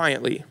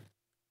defiantly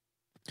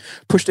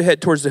pushed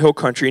ahead towards the hill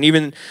country.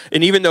 And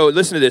even though,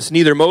 listen to this,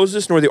 neither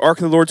Moses nor the ark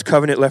of the Lord's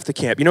covenant left the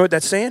camp. You know what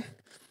that's saying?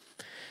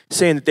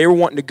 Saying that they were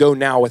wanting to go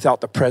now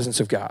without the presence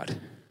of God.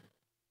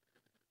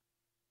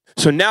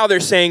 So now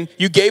they're saying,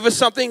 you gave us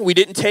something, we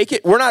didn't take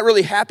it. We're not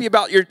really happy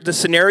about the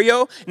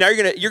scenario. Now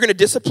you're gonna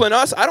discipline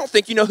us. I don't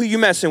think you know who you're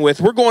messing with.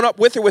 We're going up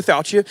with or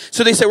without you.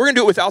 So they say, we're gonna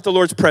do it without the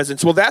Lord's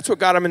presence. Well, that's what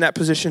got them in that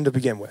position to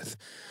begin with.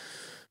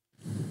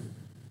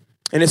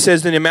 And it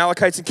says, then the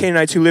Amalekites and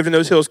Canaanites who lived in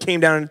those hills came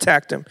down and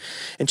attacked them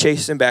and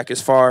chased them back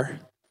as far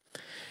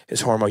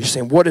as Hormah. You're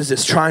saying, what is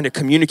this trying to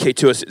communicate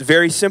to us? It's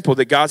very simple,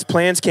 that God's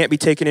plans can't be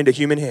taken into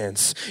human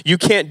hands. You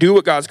can't do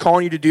what God's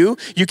calling you to do.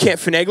 You can't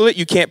finagle it.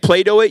 You can't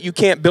Play-Doh it. You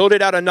can't build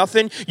it out of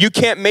nothing. You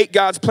can't make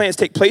God's plans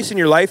take place in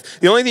your life.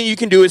 The only thing you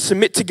can do is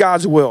submit to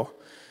God's will.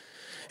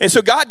 And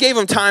so God gave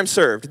them time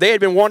served. They had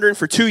been wandering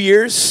for 2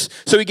 years.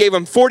 So he gave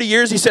them 40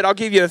 years. He said, I'll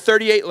give you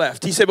 38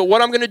 left. He said, but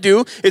what I'm going to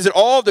do is that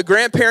all of the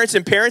grandparents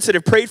and parents that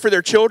have prayed for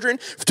their children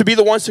to be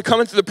the ones to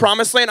come into the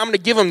promised land, I'm going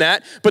to give them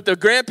that. But the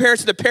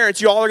grandparents and the parents,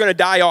 y'all are going to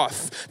die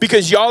off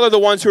because y'all are the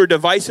ones who are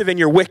divisive and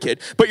you're wicked.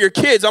 But your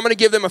kids, I'm going to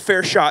give them a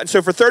fair shot. And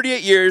so for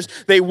 38 years,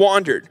 they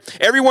wandered.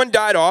 Everyone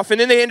died off. And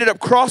then they ended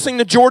up crossing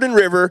the Jordan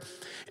River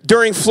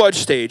during flood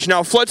stage.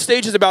 Now, flood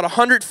stage is about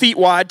 100 feet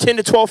wide, 10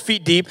 to 12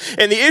 feet deep,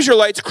 and the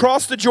Israelites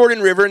cross the Jordan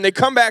River, and they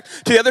come back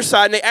to the other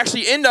side, and they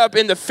actually end up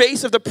in the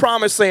face of the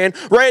promised land,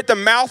 right at the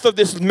mouth of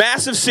this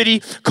massive city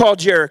called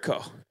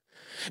Jericho.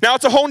 Now,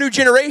 it's a whole new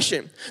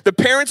generation. The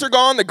parents are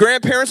gone, the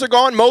grandparents are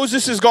gone,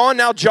 Moses is gone,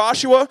 now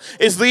Joshua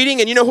is leading,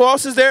 and you know who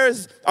else is there?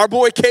 Is our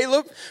boy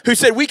Caleb, who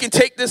said, we can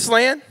take this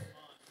land.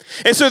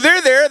 And so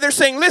they're there, they're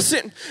saying,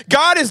 listen,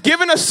 God has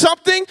given us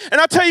something,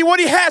 and I'll tell you what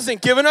he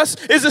hasn't given us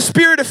is a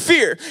spirit of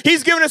fear.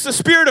 He's given us a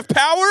spirit of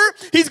power,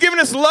 he's given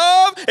us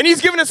love, and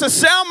he's given us a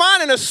sound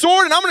mind and a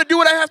sword, and I'm going to do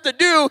what I have to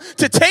do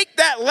to take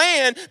that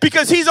land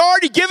because he's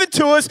already given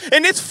to us,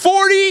 and it's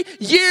 40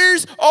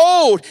 years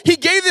old. He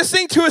gave this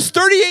thing to us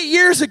 38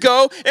 years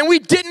ago, and we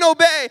didn't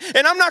obey,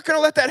 and I'm not going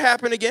to let that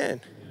happen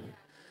again.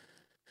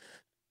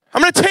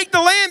 I'm going to take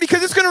the land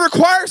because it's going to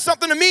require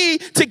something of me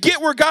to get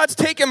where God's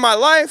taken my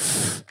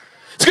life.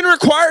 It's going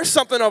to require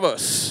something of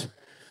us.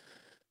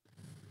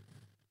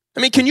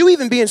 I mean, can you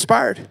even be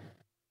inspired?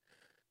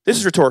 This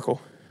is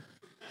rhetorical.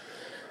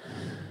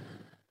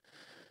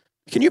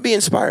 Can you be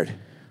inspired?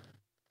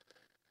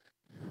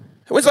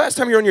 When's the last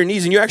time you were on your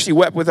knees and you actually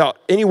wept without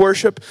any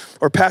worship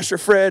or Pastor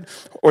Fred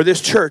or this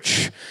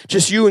church,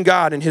 just you and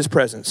God in his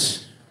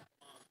presence?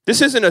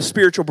 This isn't a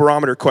spiritual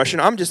barometer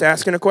question. I'm just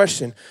asking a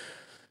question.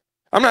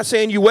 I'm not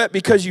saying you wept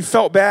because you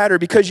felt bad or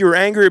because you were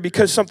angry or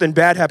because something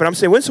bad happened. I'm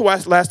saying, when's the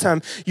last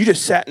time you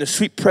just sat in the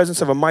sweet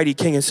presence of a mighty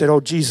king and said, oh,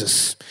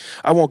 Jesus,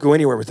 I won't go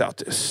anywhere without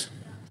this.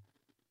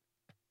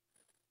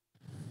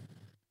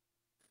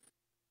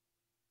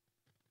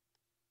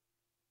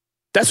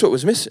 That's what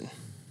was missing.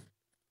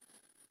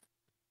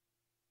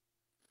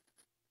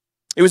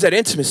 It was that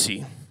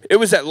intimacy. It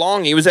was that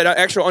longing. It was that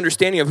actual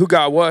understanding of who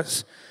God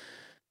was.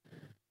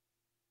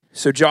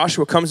 So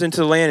Joshua comes into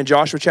the land in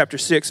Joshua chapter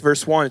 6,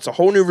 verse 1. It's a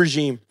whole new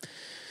regime.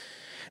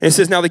 And it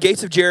says, now the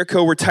gates of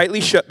Jericho were tightly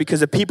shut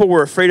because the people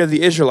were afraid of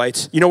the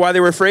Israelites. You know why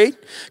they were afraid?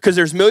 Because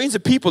there's millions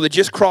of people that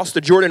just crossed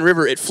the Jordan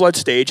River at flood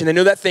stage, and they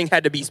knew that thing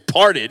had to be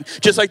parted,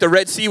 just like the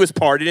Red Sea was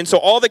parted. And so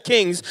all the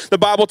kings, the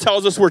Bible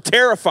tells us, were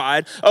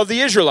terrified of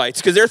the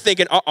Israelites because they're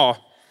thinking,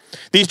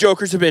 these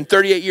jokers have been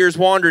 38 years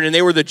wandering, and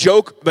they were the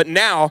joke, but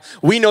now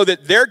we know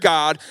that their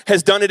God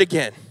has done it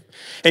again.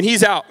 And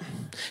he's out.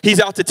 He's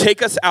out to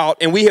take us out,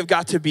 and we have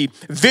got to be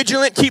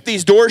vigilant, keep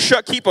these doors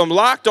shut, keep them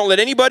locked, don't let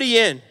anybody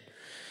in.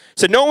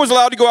 Said no one was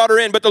allowed to go out or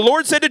in, but the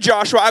Lord said to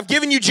Joshua, I've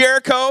given you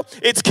Jericho,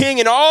 its king,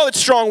 and all its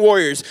strong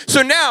warriors.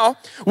 So now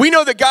we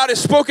know that God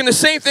has spoken the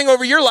same thing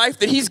over your life,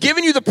 that he's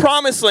given you the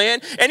promised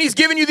land, and he's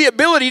given you the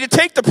ability to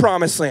take the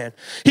promised land.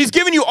 He's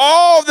given you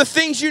all of the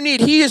things you need.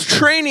 He is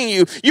training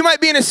you. You might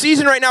be in a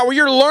season right now where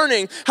you're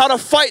learning how to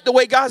fight the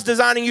way God's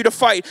designing you to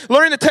fight,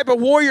 learning the type of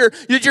warrior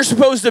that you're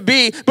supposed to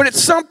be, but at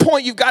some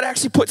point you've got to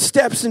actually put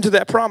steps into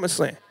that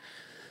promised land.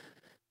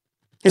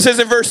 It says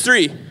in verse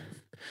 3,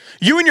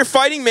 you and your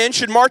fighting men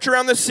should march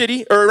around the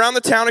city, or around the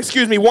town,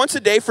 once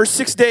a day for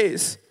 6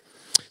 days.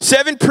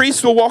 7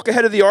 priests will walk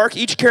ahead of the ark,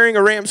 each carrying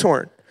a ram's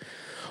horn.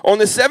 On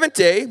the 7th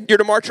day, you're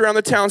to march around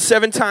the town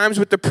 7 times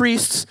with the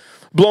priests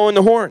blowing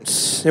the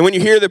horns. And when you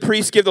hear the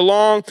priests give the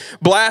long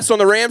blast on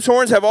the ram's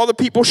horns, have all the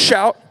people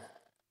shout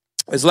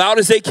as loud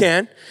as they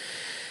can.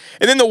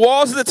 And then the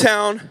walls of the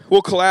town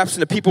will collapse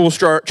and the people will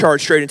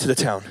charge straight into the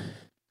town.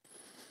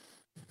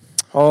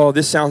 Oh,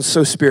 this sounds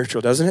so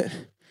spiritual, doesn't it?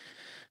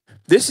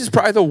 This is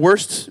probably the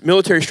worst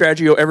military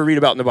strategy you'll ever read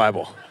about in the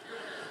Bible.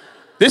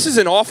 This is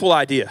an awful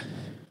idea.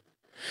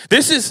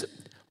 This is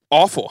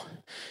awful.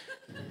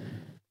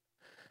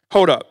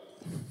 Hold up.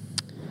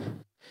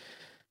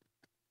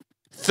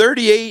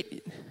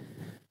 38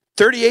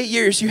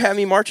 years you have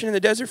me marching in the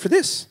desert for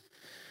this?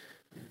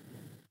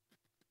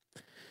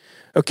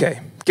 Okay,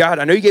 God,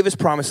 I know you gave us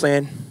promised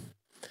land.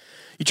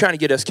 You're trying to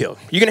get us killed.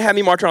 You're going to have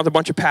me march around with a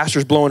bunch of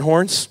pastors blowing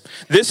horns?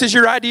 This is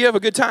your idea of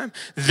a good time?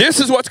 This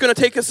is what's going to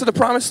take us to the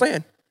promised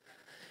land?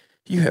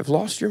 You have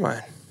lost your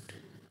mind.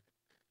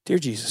 Dear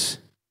Jesus.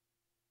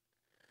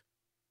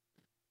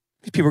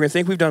 These people are going to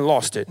think we've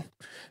lost it.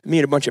 Me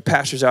and a bunch of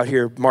pastors out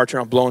here marching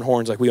around blowing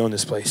horns like we own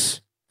this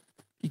place.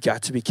 You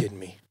got to be kidding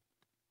me.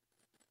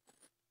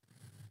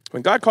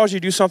 When God calls you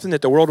to do something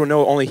that the world will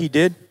know only he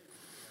did,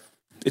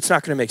 it's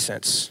not going to make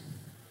sense.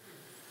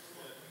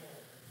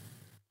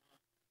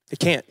 It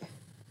can't.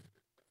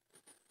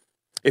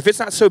 If it's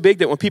not so big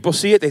that when people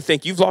see it, they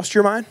think you've lost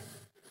your mind,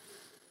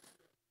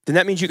 then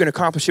that means you can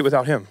accomplish it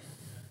without him.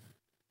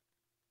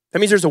 That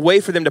means there's a way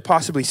for them to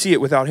possibly see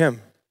it without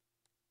him.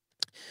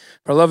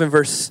 I love in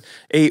verse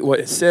 8 what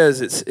it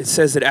says. It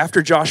says that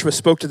after Joshua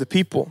spoke to the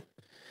people,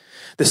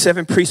 the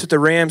 7 priests with the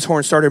ram's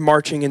horn started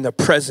marching in the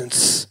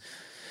presence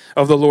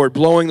of the Lord,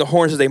 blowing the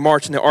horns as they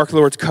marched, and the ark of the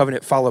Lord's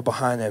covenant followed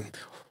behind them.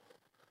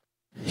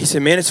 He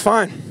said, man, it's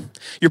fine.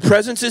 Your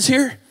presence is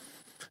here.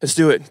 Let's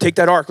do it. Take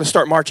that ark. Let's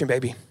start marching,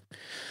 baby.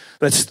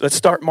 Let's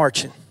start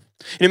marching.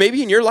 And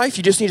maybe in your life,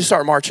 you just need to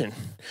start marching.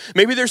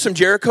 Maybe there's some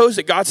Jerichos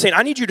that God's saying,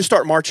 I need you to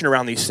start marching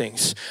around these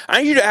things.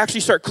 I need you to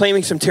actually start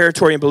claiming some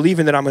territory and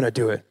believing that I'm going to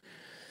do it.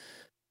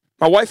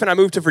 My wife and I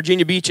moved to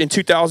Virginia Beach in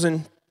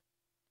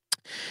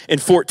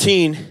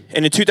 2014,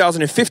 and in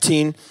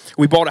 2015,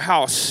 we bought a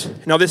house.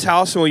 Now this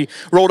house, when we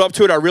rolled up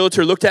to it, our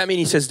realtor looked at me and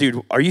he says, dude,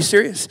 are you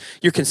serious?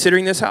 You're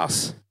considering this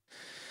house?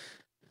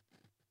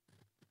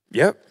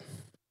 Yep.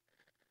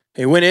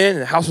 And we went in,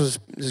 and the house was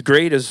as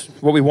great as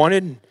what we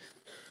wanted.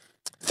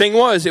 Thing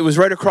was, it was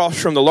right across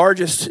from the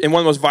largest and one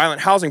of the most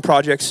violent housing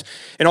projects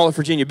in all of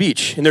Virginia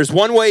Beach. And there's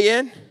one way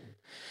in,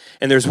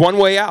 and there's one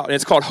way out, and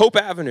it's called Hope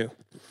Avenue.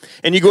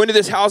 And you go into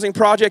this housing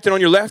project, and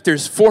on your left,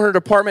 there's 400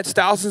 apartments,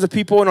 thousands of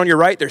people, and on your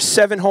right, there's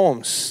 7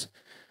 homes.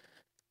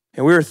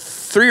 And we were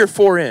 3 or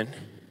 4 in.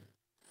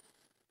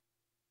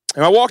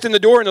 And I walked in the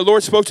door, and the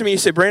Lord spoke to me. He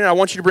said, Brandon, I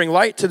want you to bring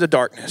light to the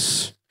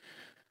darkness.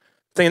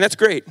 Thinking, that's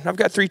great. I've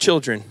got 3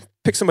 children.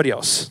 Pick somebody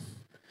else.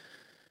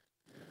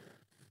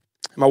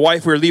 My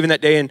wife, we were leaving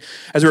that day, and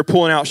as we were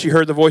pulling out, she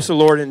heard the voice of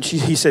the Lord, and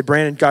he said,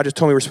 Brandon, God just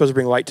told me we're supposed to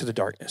bring light to the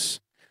darkness.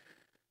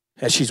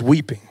 As she's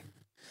weeping,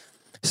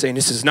 saying,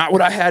 this is not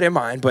what I had in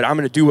mind, but I'm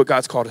going to do what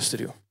God's called us to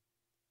do.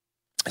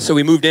 So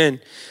we moved in,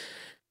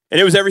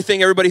 and it was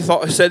everything everybody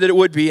said that it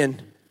would be.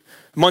 And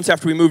months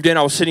after we moved in,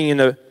 I was sitting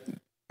in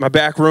my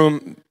back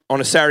room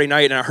on a Saturday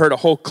night, and I heard a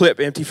whole clip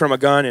empty from a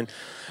gun, and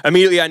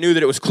immediately I knew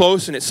that it was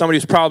close and that somebody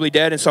was probably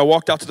dead. And so I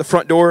walked out to the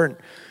front door, and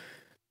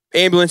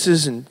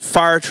ambulances and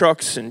fire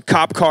trucks and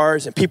cop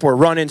cars, and people were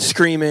running,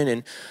 screaming.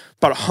 And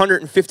about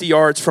 150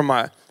 yards from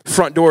my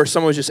front door,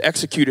 someone was just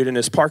executed in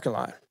this parking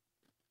lot.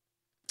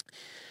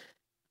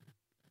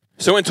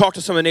 So I went and talked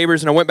to some of the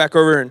neighbors, and I went back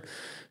over, and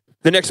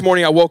the next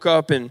morning I woke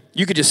up, and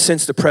you could just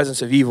sense the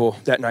presence of evil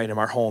that night in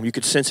our home. You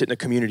could sense it in the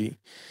community.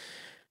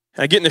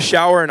 And I get in the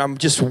shower, and I'm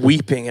just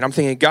weeping, and I'm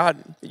thinking, God,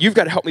 you've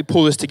got to help me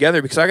pull this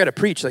together because I got to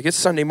preach. Like, it's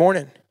Sunday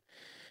morning.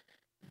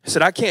 I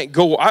said, I can't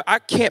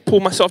pull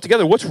myself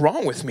together. What's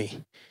wrong with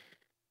me?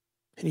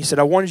 And he said,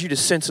 I wanted you to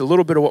sense a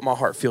little bit of what my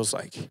heart feels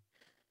like. It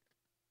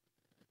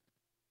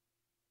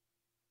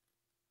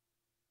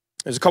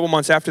was a couple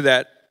months after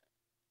that.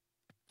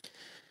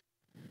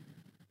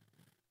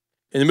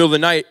 In the middle of the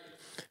night,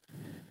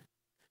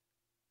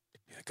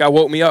 God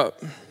woke me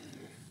up.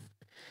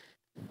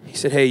 He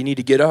said, hey, you need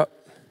to get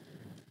up.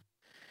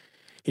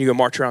 You go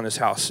march around this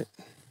house.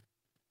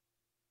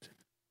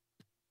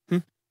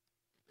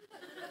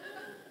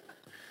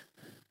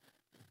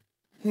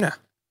 Nah.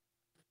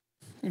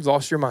 You've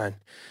lost your mind.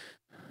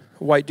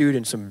 A white dude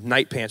in some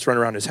night pants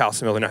running around his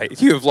house in the middle of the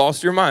night. You have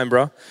lost your mind,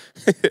 bro.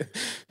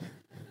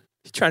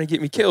 He's trying to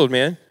get me killed,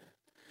 man.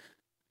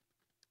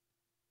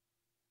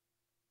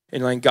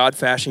 In like God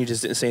fashion, he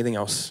just didn't say anything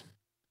else.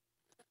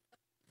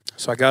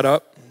 So I got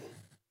up.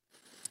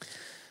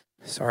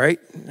 It's all right.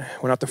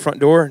 Went out the front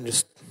door and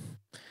just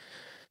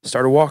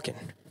started walking.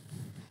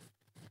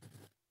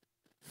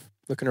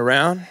 Looking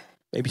around,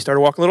 maybe started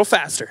walking a little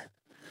faster.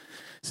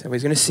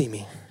 Somebody's going to see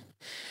me.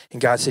 And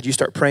God said, you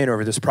start praying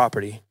over this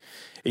property.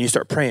 And you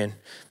start praying.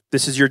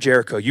 This is your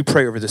Jericho. You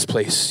pray over this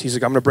place. He's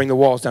like, I'm going to bring the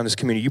walls down this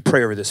community. You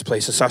pray over this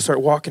place. And so I start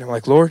walking. I'm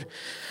like, Lord,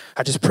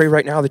 I just pray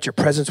right now that your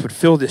presence would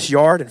fill this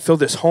yard and fill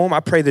this home.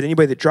 I pray that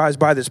anybody that drives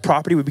by this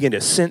property would begin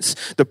to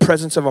sense the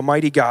presence of a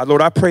mighty God.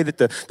 Lord, I pray that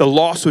the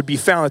loss would be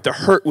found, that the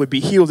hurt would be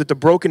healed, that the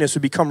brokenness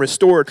would become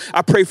restored.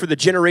 I pray for the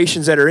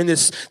generations that are in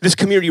this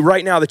community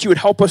right now, that you would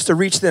help us to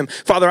reach them.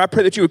 Father, I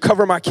pray that you would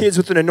cover my kids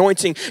with an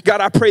anointing. God,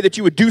 I pray that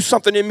you would do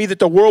something in me that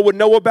the world would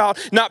know about,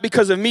 not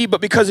because of me,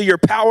 but because of your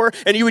power.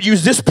 And you would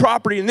use this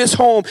property and this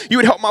home. You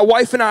would help my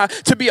wife and I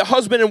to be a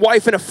husband and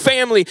wife and a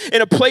family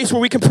in a place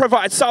where we can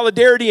provide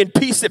solidarity and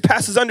peace that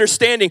passes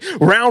understanding.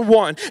 Round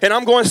one. And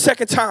I'm going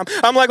second time.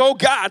 I'm like, oh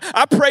God,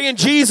 I pray in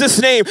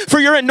Jesus' name for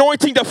your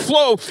anointing to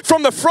flow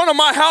from the front of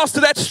my house to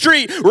that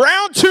street.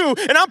 Round two.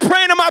 And I'm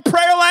praying in my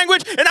prayer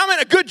language and I'm in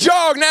a good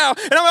jog now.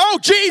 And I'm like, oh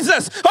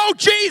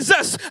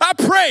Jesus, I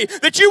pray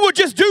that you would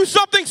just do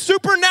something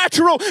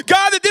supernatural.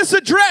 God, that this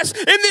address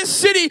in this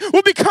city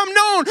will become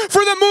known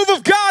for the move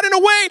of God in a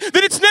way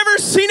that it's never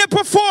seen it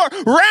before.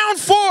 Round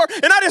four.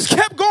 And I just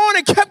kept going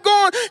and kept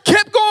going.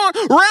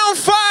 Round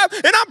five.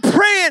 And I'm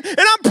praying and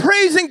I'm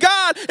praising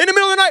God in the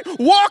middle of the night,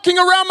 walking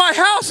around my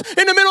house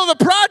in the middle of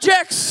the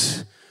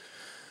projects.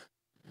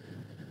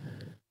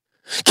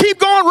 Keep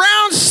going.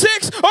 Round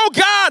six. Oh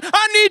God,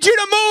 I need you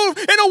to move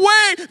in a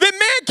way that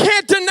man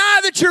can't deny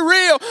that you're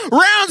real.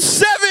 Round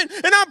seven,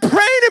 and I'm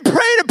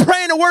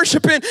praying and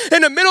worshiping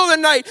in the middle of the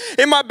night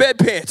in my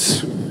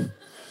bedpants.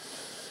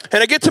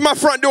 And I get to my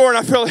front door and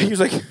I feel like he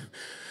was like,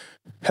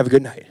 have a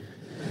good night.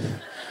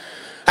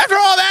 After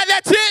all that,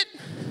 that's it.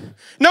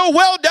 No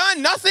well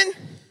done, nothing.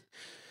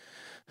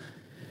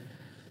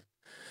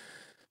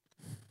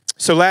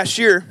 So last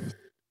year,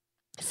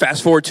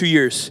 fast forward 2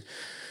 years,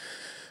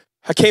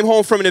 I came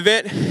home from an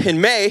event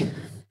in May, and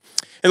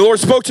the Lord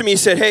spoke to me and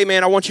said, hey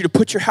man, I want you to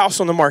put your house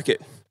on the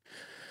market.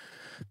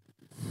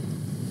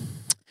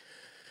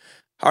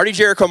 I already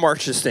Jericho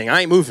marched this thing. I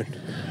ain't moving.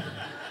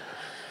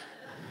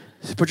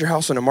 He said, put your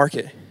house on the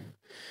market.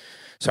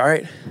 It's all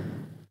right.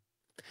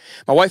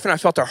 My wife and I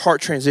felt our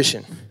heart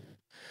transition.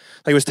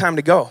 Like it was time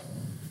to go.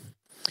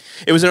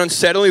 It was an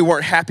unsettling. We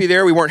weren't happy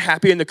there. We weren't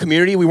happy in the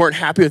community. We weren't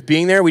happy with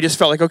being there. We just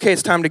felt like, okay,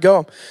 it's time to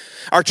go.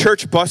 Our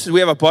church buses, we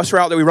have a bus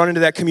route that we run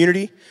into that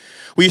community.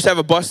 We used to have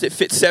a bus that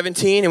fit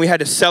 17, and we had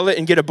to sell it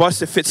and get a bus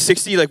that fits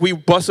 60. Like we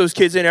bus those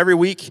kids in every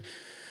week.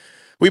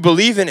 We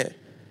believe in it.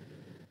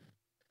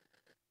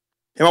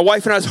 And my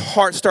wife and I's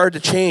heart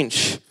started to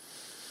change.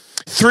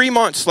 3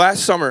 months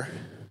last summer,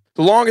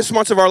 the longest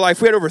months of our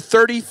life, we had over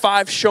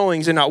 35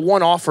 showings and not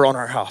one offer on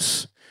our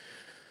house.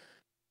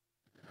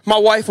 My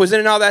wife was in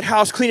and out of that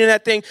house cleaning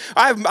that thing.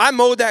 I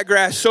mowed that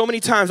grass so many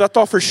times, I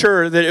thought for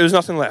sure that it was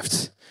nothing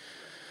left.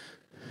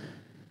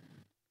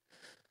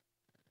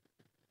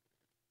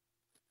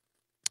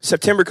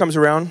 September comes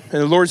around,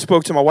 and the Lord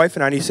spoke to my wife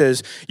and I, and he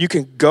says, you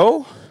can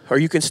go or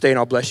you can stay, and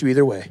I'll bless you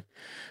either way. I'm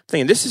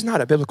thinking, this is not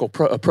a biblical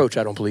approach,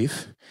 I don't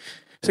believe.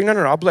 He's like,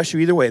 no, I'll bless you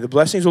either way. The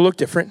blessings will look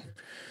different,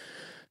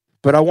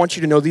 but I want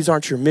you to know these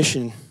aren't your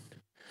mission.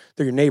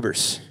 They're your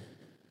neighbors.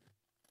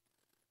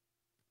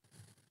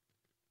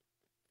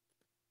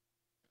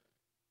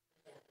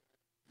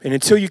 And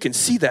until you can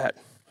see that,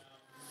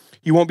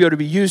 you won't be able to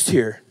be used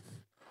here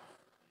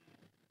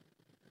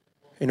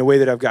in a way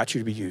that I've got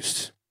you to be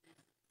used.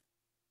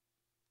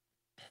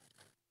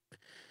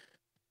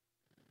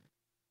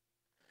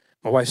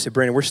 My wife said,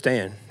 Brandon, we're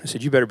staying. I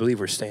said, you better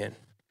believe we're staying.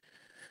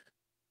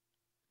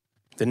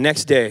 The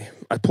next day,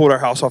 I pulled our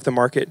house off the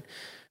market.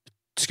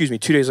 2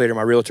 days later,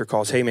 my realtor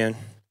calls, hey man,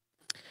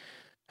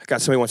 I got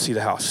somebody who wants to see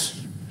the house.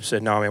 I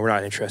said, no man, we're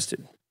not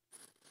interested.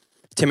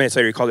 10 minutes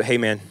later, he called it, hey,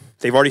 man,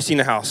 they've already seen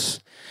the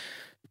house.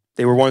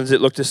 They were ones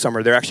that looked this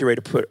summer. They're actually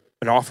ready to put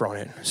an offer on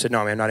it. I said,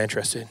 no, man, not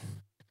interested.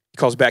 He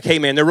calls back, hey,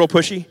 man, they're real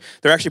pushy.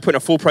 They're actually putting a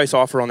full price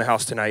offer on the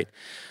house tonight.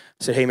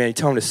 I said, hey, man,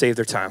 tell them to save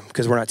their time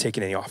because we're not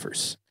taking any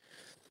offers.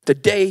 2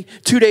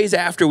 days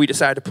after we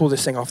decided to pull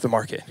this thing off the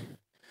market,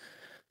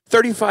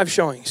 35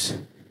 showings.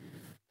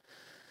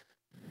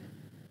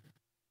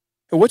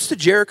 And what's the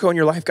Jericho in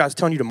your life God's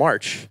telling you to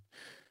march?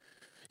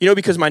 You know,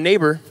 because my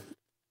neighbor,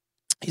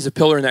 he's a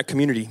pillar in that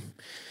community.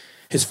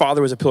 His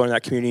father was a pillar in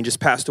that community and just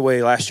passed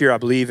away last year, I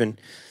believe. And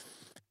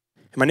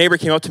my neighbor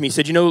came up to me and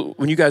said, you know,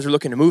 when you guys were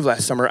looking to move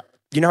last summer,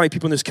 do you know how many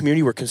people in this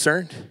community were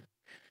concerned?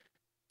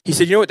 He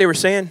said, you know what they were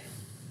saying?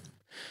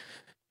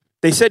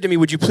 They said to me,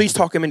 would you please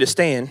talk him into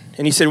staying?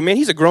 And he said, well, man,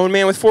 he's a grown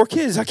man with 4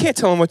 kids. I can't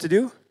tell him what to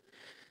do.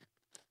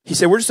 He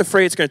said, we're just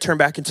afraid it's going to turn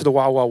back into the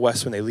Wild Wild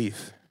West when they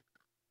leave.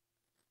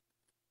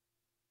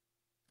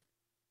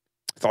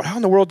 I thought, how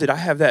in the world did I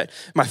have that?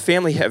 My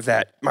family have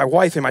that. My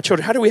wife and my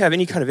children. How do we have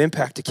any kind of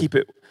impact to keep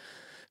it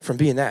from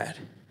being that?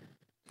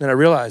 Then I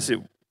realized it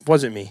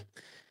wasn't me.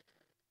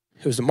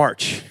 It was the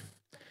march.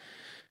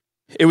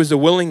 It was the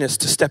willingness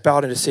to step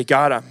out and to say,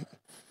 God,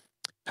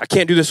 I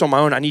can't do this on my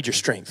own. I need your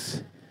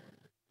strength.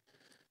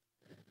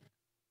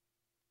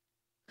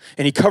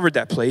 And he covered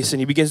that place, and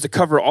he begins to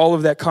cover all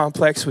of that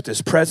complex with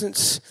his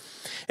presence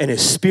and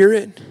his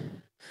spirit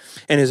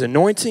and his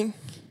anointing.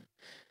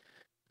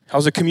 I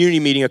was at a community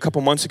meeting a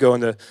couple months ago,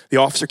 and the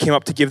officer came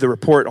up to give the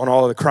report on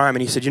all of the crime,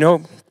 and he said, you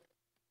know,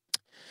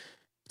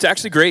 it's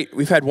actually great.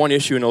 We've had one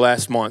issue in the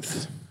last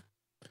month,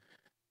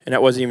 and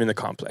that wasn't even in the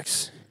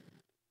complex.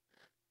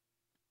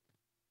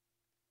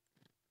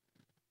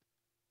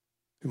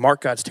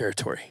 Mark God's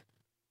territory.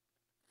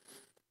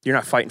 You're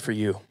not fighting for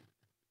you.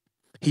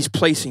 He's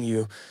placing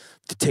you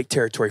to take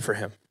territory for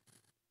him.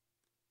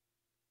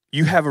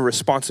 You have a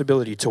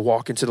responsibility to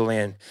walk into the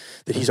land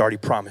that he's already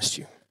promised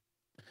you.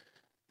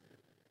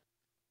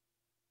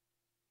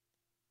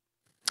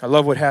 I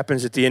love what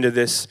happens at the end of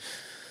this.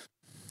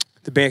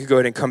 The band could go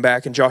ahead and come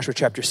back in Joshua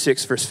chapter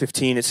 6, verse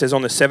 15. It says,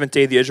 on the 7th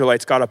day, the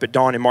Israelites got up at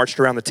dawn and marched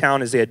around the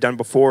town as they had done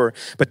before.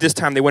 But this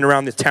time they went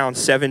around the town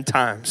 7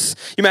 times.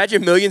 You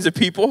imagine millions of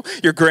people,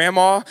 your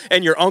grandma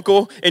and your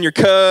uncle and your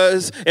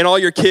cuz and all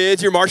your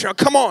kids. You're marching around.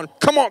 Come on,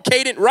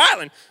 Caden,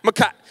 Rylan,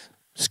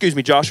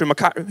 Joshua,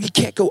 he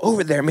can't go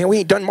over there, man. We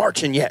ain't done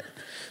marching yet.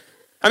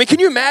 I mean,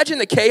 can you imagine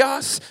the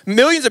chaos?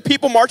 Millions of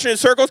people marching in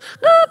circles.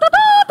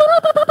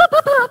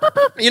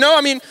 You know,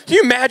 I mean, can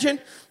you imagine?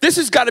 This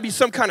has got to be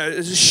some kind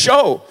of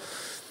show.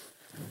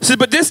 It says,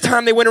 but this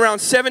time they went around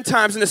 7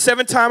 times, and the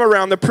 7th time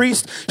around, the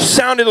priest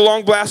sounded a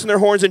long blast on their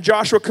horns, and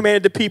Joshua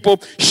commanded the people,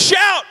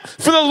 shout,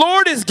 for the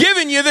Lord has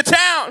given you the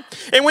town.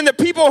 And when the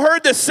people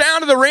heard the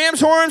sound of the ram's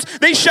horns,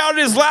 they shouted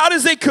as loud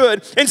as they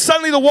could. And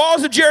suddenly the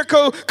walls of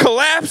Jericho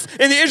collapsed,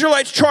 and the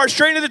Israelites charged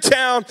straight into the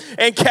town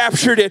and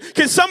captured it.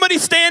 Can somebody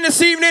stand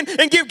this evening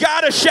and give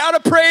God a shout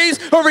of praise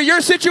over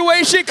your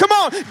situation? Come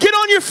on, get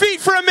on your feet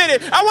for a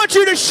minute. I want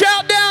you to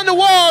shout down the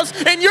walls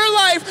in your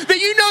life that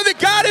you know that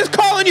God is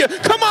calling you.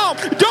 Come on.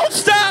 Don't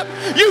stop.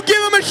 You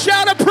give him a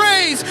shout of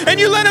praise and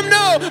you let him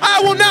know,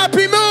 I will not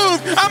be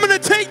moved. I'm going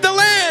to take the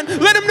land.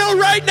 Let him know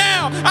right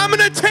now, I'm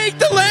going to take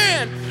the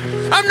land.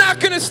 I'm not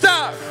going to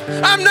stop.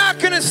 I'm not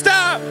going to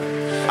stop.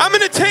 I'm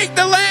going to take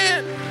the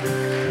land.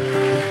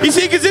 You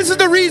see, because this is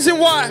the reason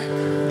why.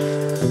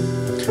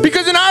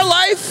 Because in our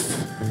life,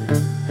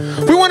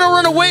 we want to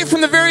run away from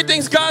the very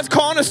things God's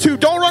calling us to.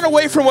 Don't run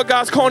away from what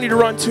God's calling you to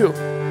run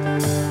to.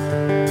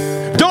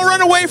 Don't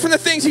run away from the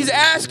things he's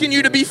asking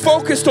you to be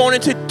focused on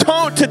and to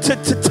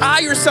tie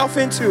yourself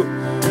into.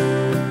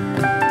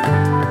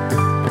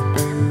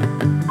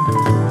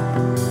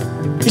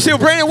 You say, well,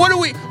 Brandon, what do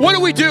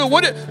we do?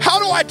 How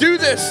do I do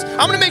this?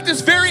 I'm going to make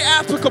this very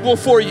applicable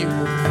for you.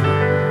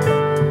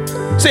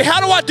 Say, how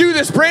do I do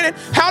this, Brandon?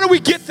 How do we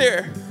get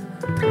there?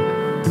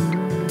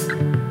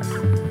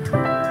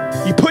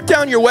 You put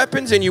down your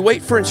weapons and you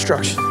wait for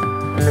instruction.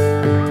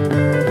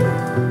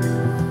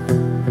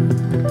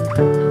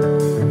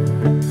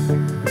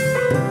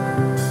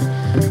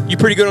 You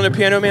pretty good on the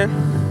piano, man?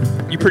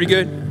 You pretty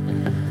good?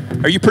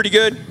 Are you pretty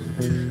good?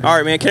 All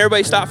right, man. Can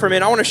everybody stop for a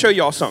minute? I want to show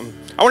you all something.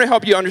 I want to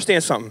help you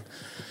understand something.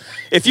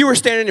 If you were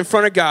standing in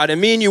front of God and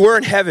me and you were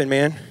in heaven,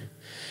 man,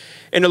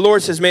 and the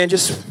Lord says, man,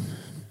 just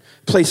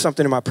play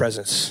something in my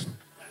presence.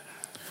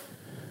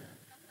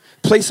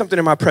 Play something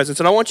in my presence.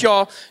 And I want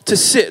y'all to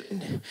sit,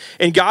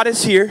 and God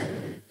is here.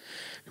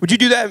 Would you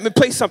do that?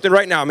 Play something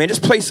right now, man.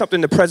 Just play something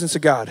in the presence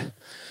of God.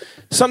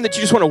 Something that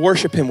you just want to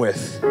worship him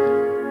with.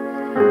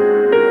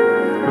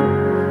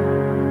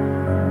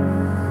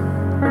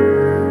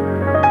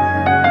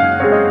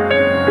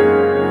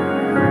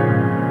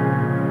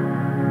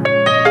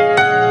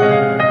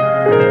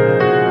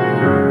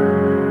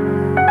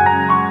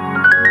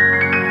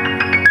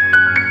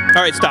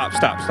 All right, stop.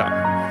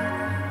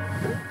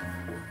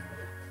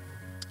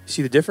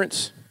 See the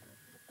difference?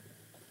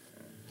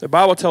 The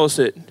Bible tells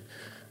us that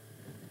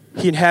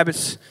he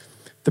inhabits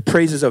the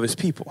praises of his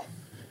people.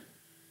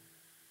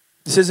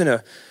 This isn't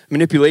a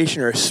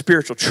manipulation or a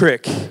spiritual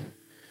trick.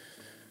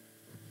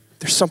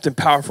 There's something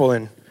powerful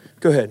in,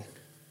 go ahead.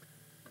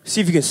 See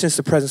if you can sense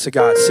the presence of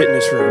God sit in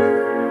this room.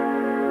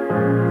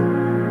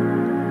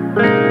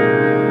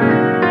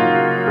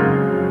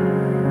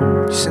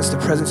 You sense the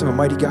presence of a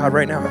mighty God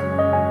right now,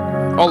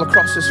 all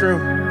across this room.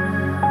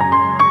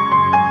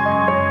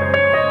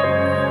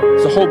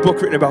 There's a whole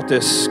book written about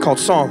this called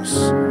Psalms.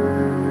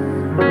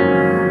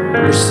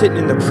 We're sitting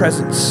in the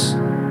presence of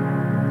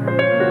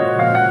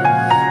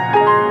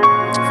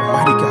a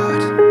mighty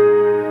God,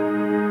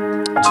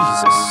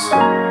 Jesus.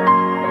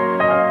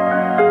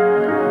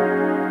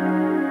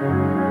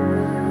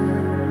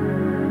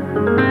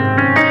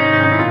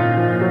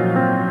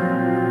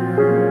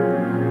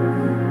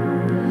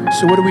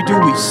 So what do?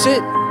 We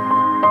sit,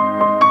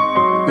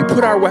 we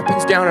put our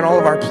weapons down and all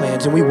of our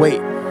plans, and we wait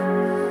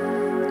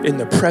in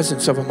the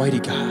presence of a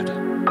mighty God.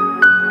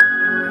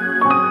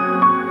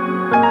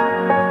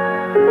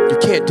 You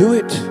can't do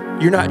it.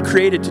 You're not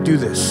created to do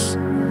this.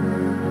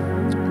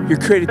 You're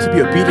created to be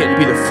obedient, to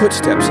be the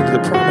footsteps into the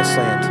promised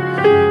land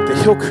that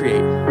He'll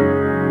create.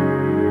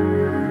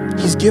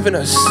 He's given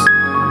us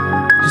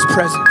His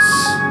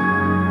presence.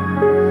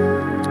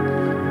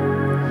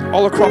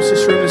 All across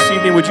this room this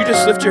evening, would you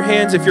just lift your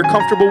hands if you're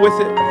comfortable with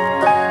it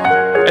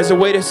as a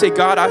way to say,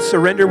 God, I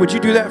surrender? Would you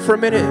do that for a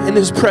minute in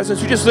His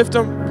presence? You just lift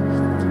them.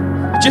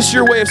 Just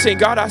your way of saying,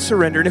 God, I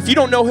surrender. And if you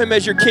don't know Him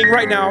as your King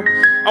right now,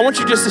 I want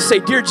you just to say,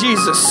 Dear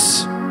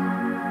Jesus,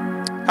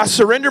 I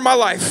surrender my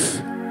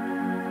life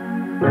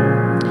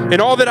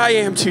and all that I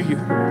am to you.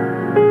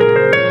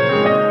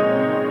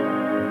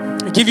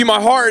 I give you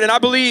my heart, and I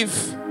believe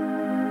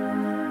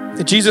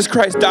that Jesus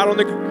Christ died on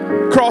the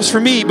cross for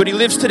me, but He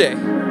lives today.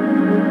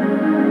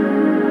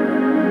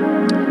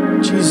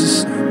 In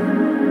Jesus'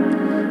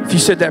 name. If you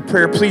said that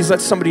prayer, please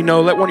let somebody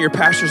know, let one of your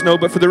pastors know.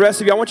 But for the rest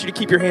of you, I want you to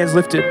keep your hands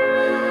lifted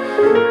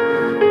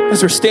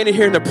as we're standing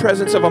here in the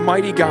presence of a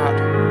mighty God.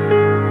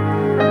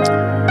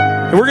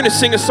 And we're going to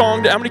sing a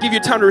song. I'm going to give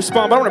you time to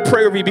respond, but I want to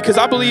pray over you because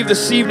I believe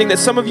this evening that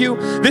some of you,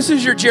 this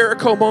is your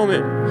Jericho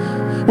moment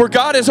where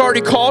God has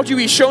already called you.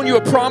 He's shown you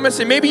a promise,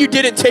 and maybe you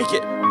didn't take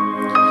it.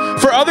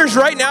 For others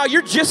right now,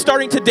 you're just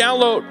starting to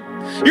download.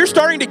 You're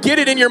starting to get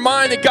it in your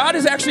mind that God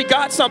has actually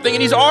got something,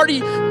 and He's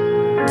already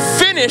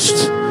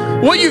finished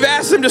what you've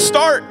asked Him to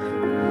start.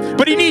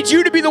 But He needs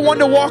you to be the one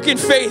to walk in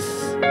faith.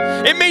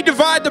 It may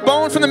divide the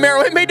bone from the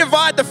marrow. It may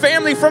divide the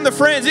family from the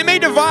friends. It may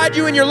divide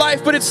you in your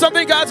life, but it's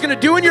something God's going to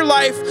do in your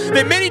life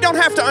that many don't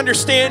have to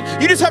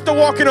understand. You just have to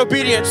walk in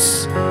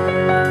obedience.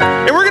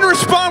 And we're going to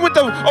respond with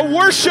a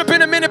worship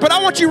in a minute, but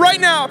I want you right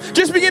now,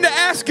 just begin to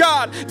ask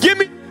God,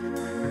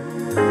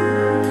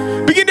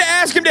 begin to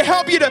ask Him to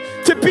help you to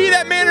be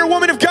that man or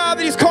woman of God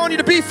that He's calling you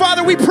to be.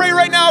 Father, we pray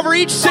right now over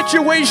each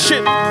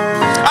situation.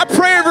 I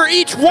pray over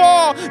each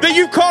wall that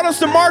You've called us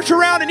to march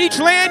around and each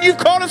land You've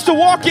called us to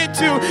walk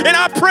into. And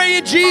I pray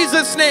in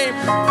Jesus' name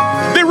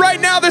that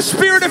right now the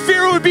spirit of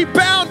fear would be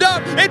bound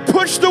up and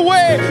pushed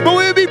away, but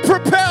we would be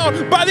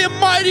propelled by the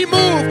mighty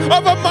move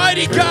of a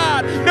mighty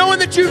God, knowing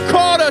that You've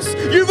called us,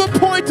 You've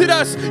appointed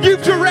us,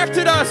 You've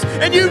directed us,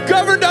 and You've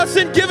governed us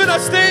and given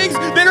us things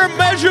that are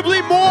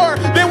immeasurably more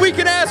than we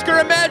can ask or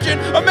imagine,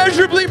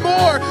 immeasurably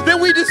more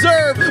than we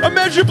deserve,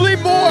 immeasurably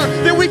more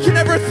than we can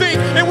ever think.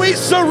 And we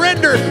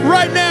surrender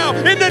right now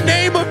in the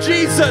name of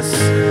Jesus.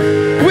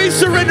 We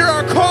surrender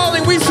our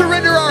calling, we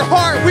surrender our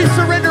heart, we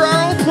surrender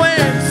our own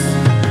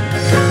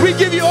plans. We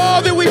give You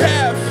all that we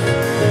have.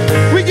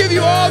 We give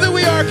You all that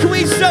we are. Can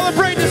we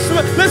celebrate this?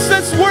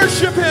 Let's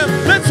worship Him.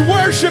 Let's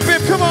worship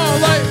Him. Come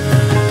on,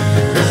 like.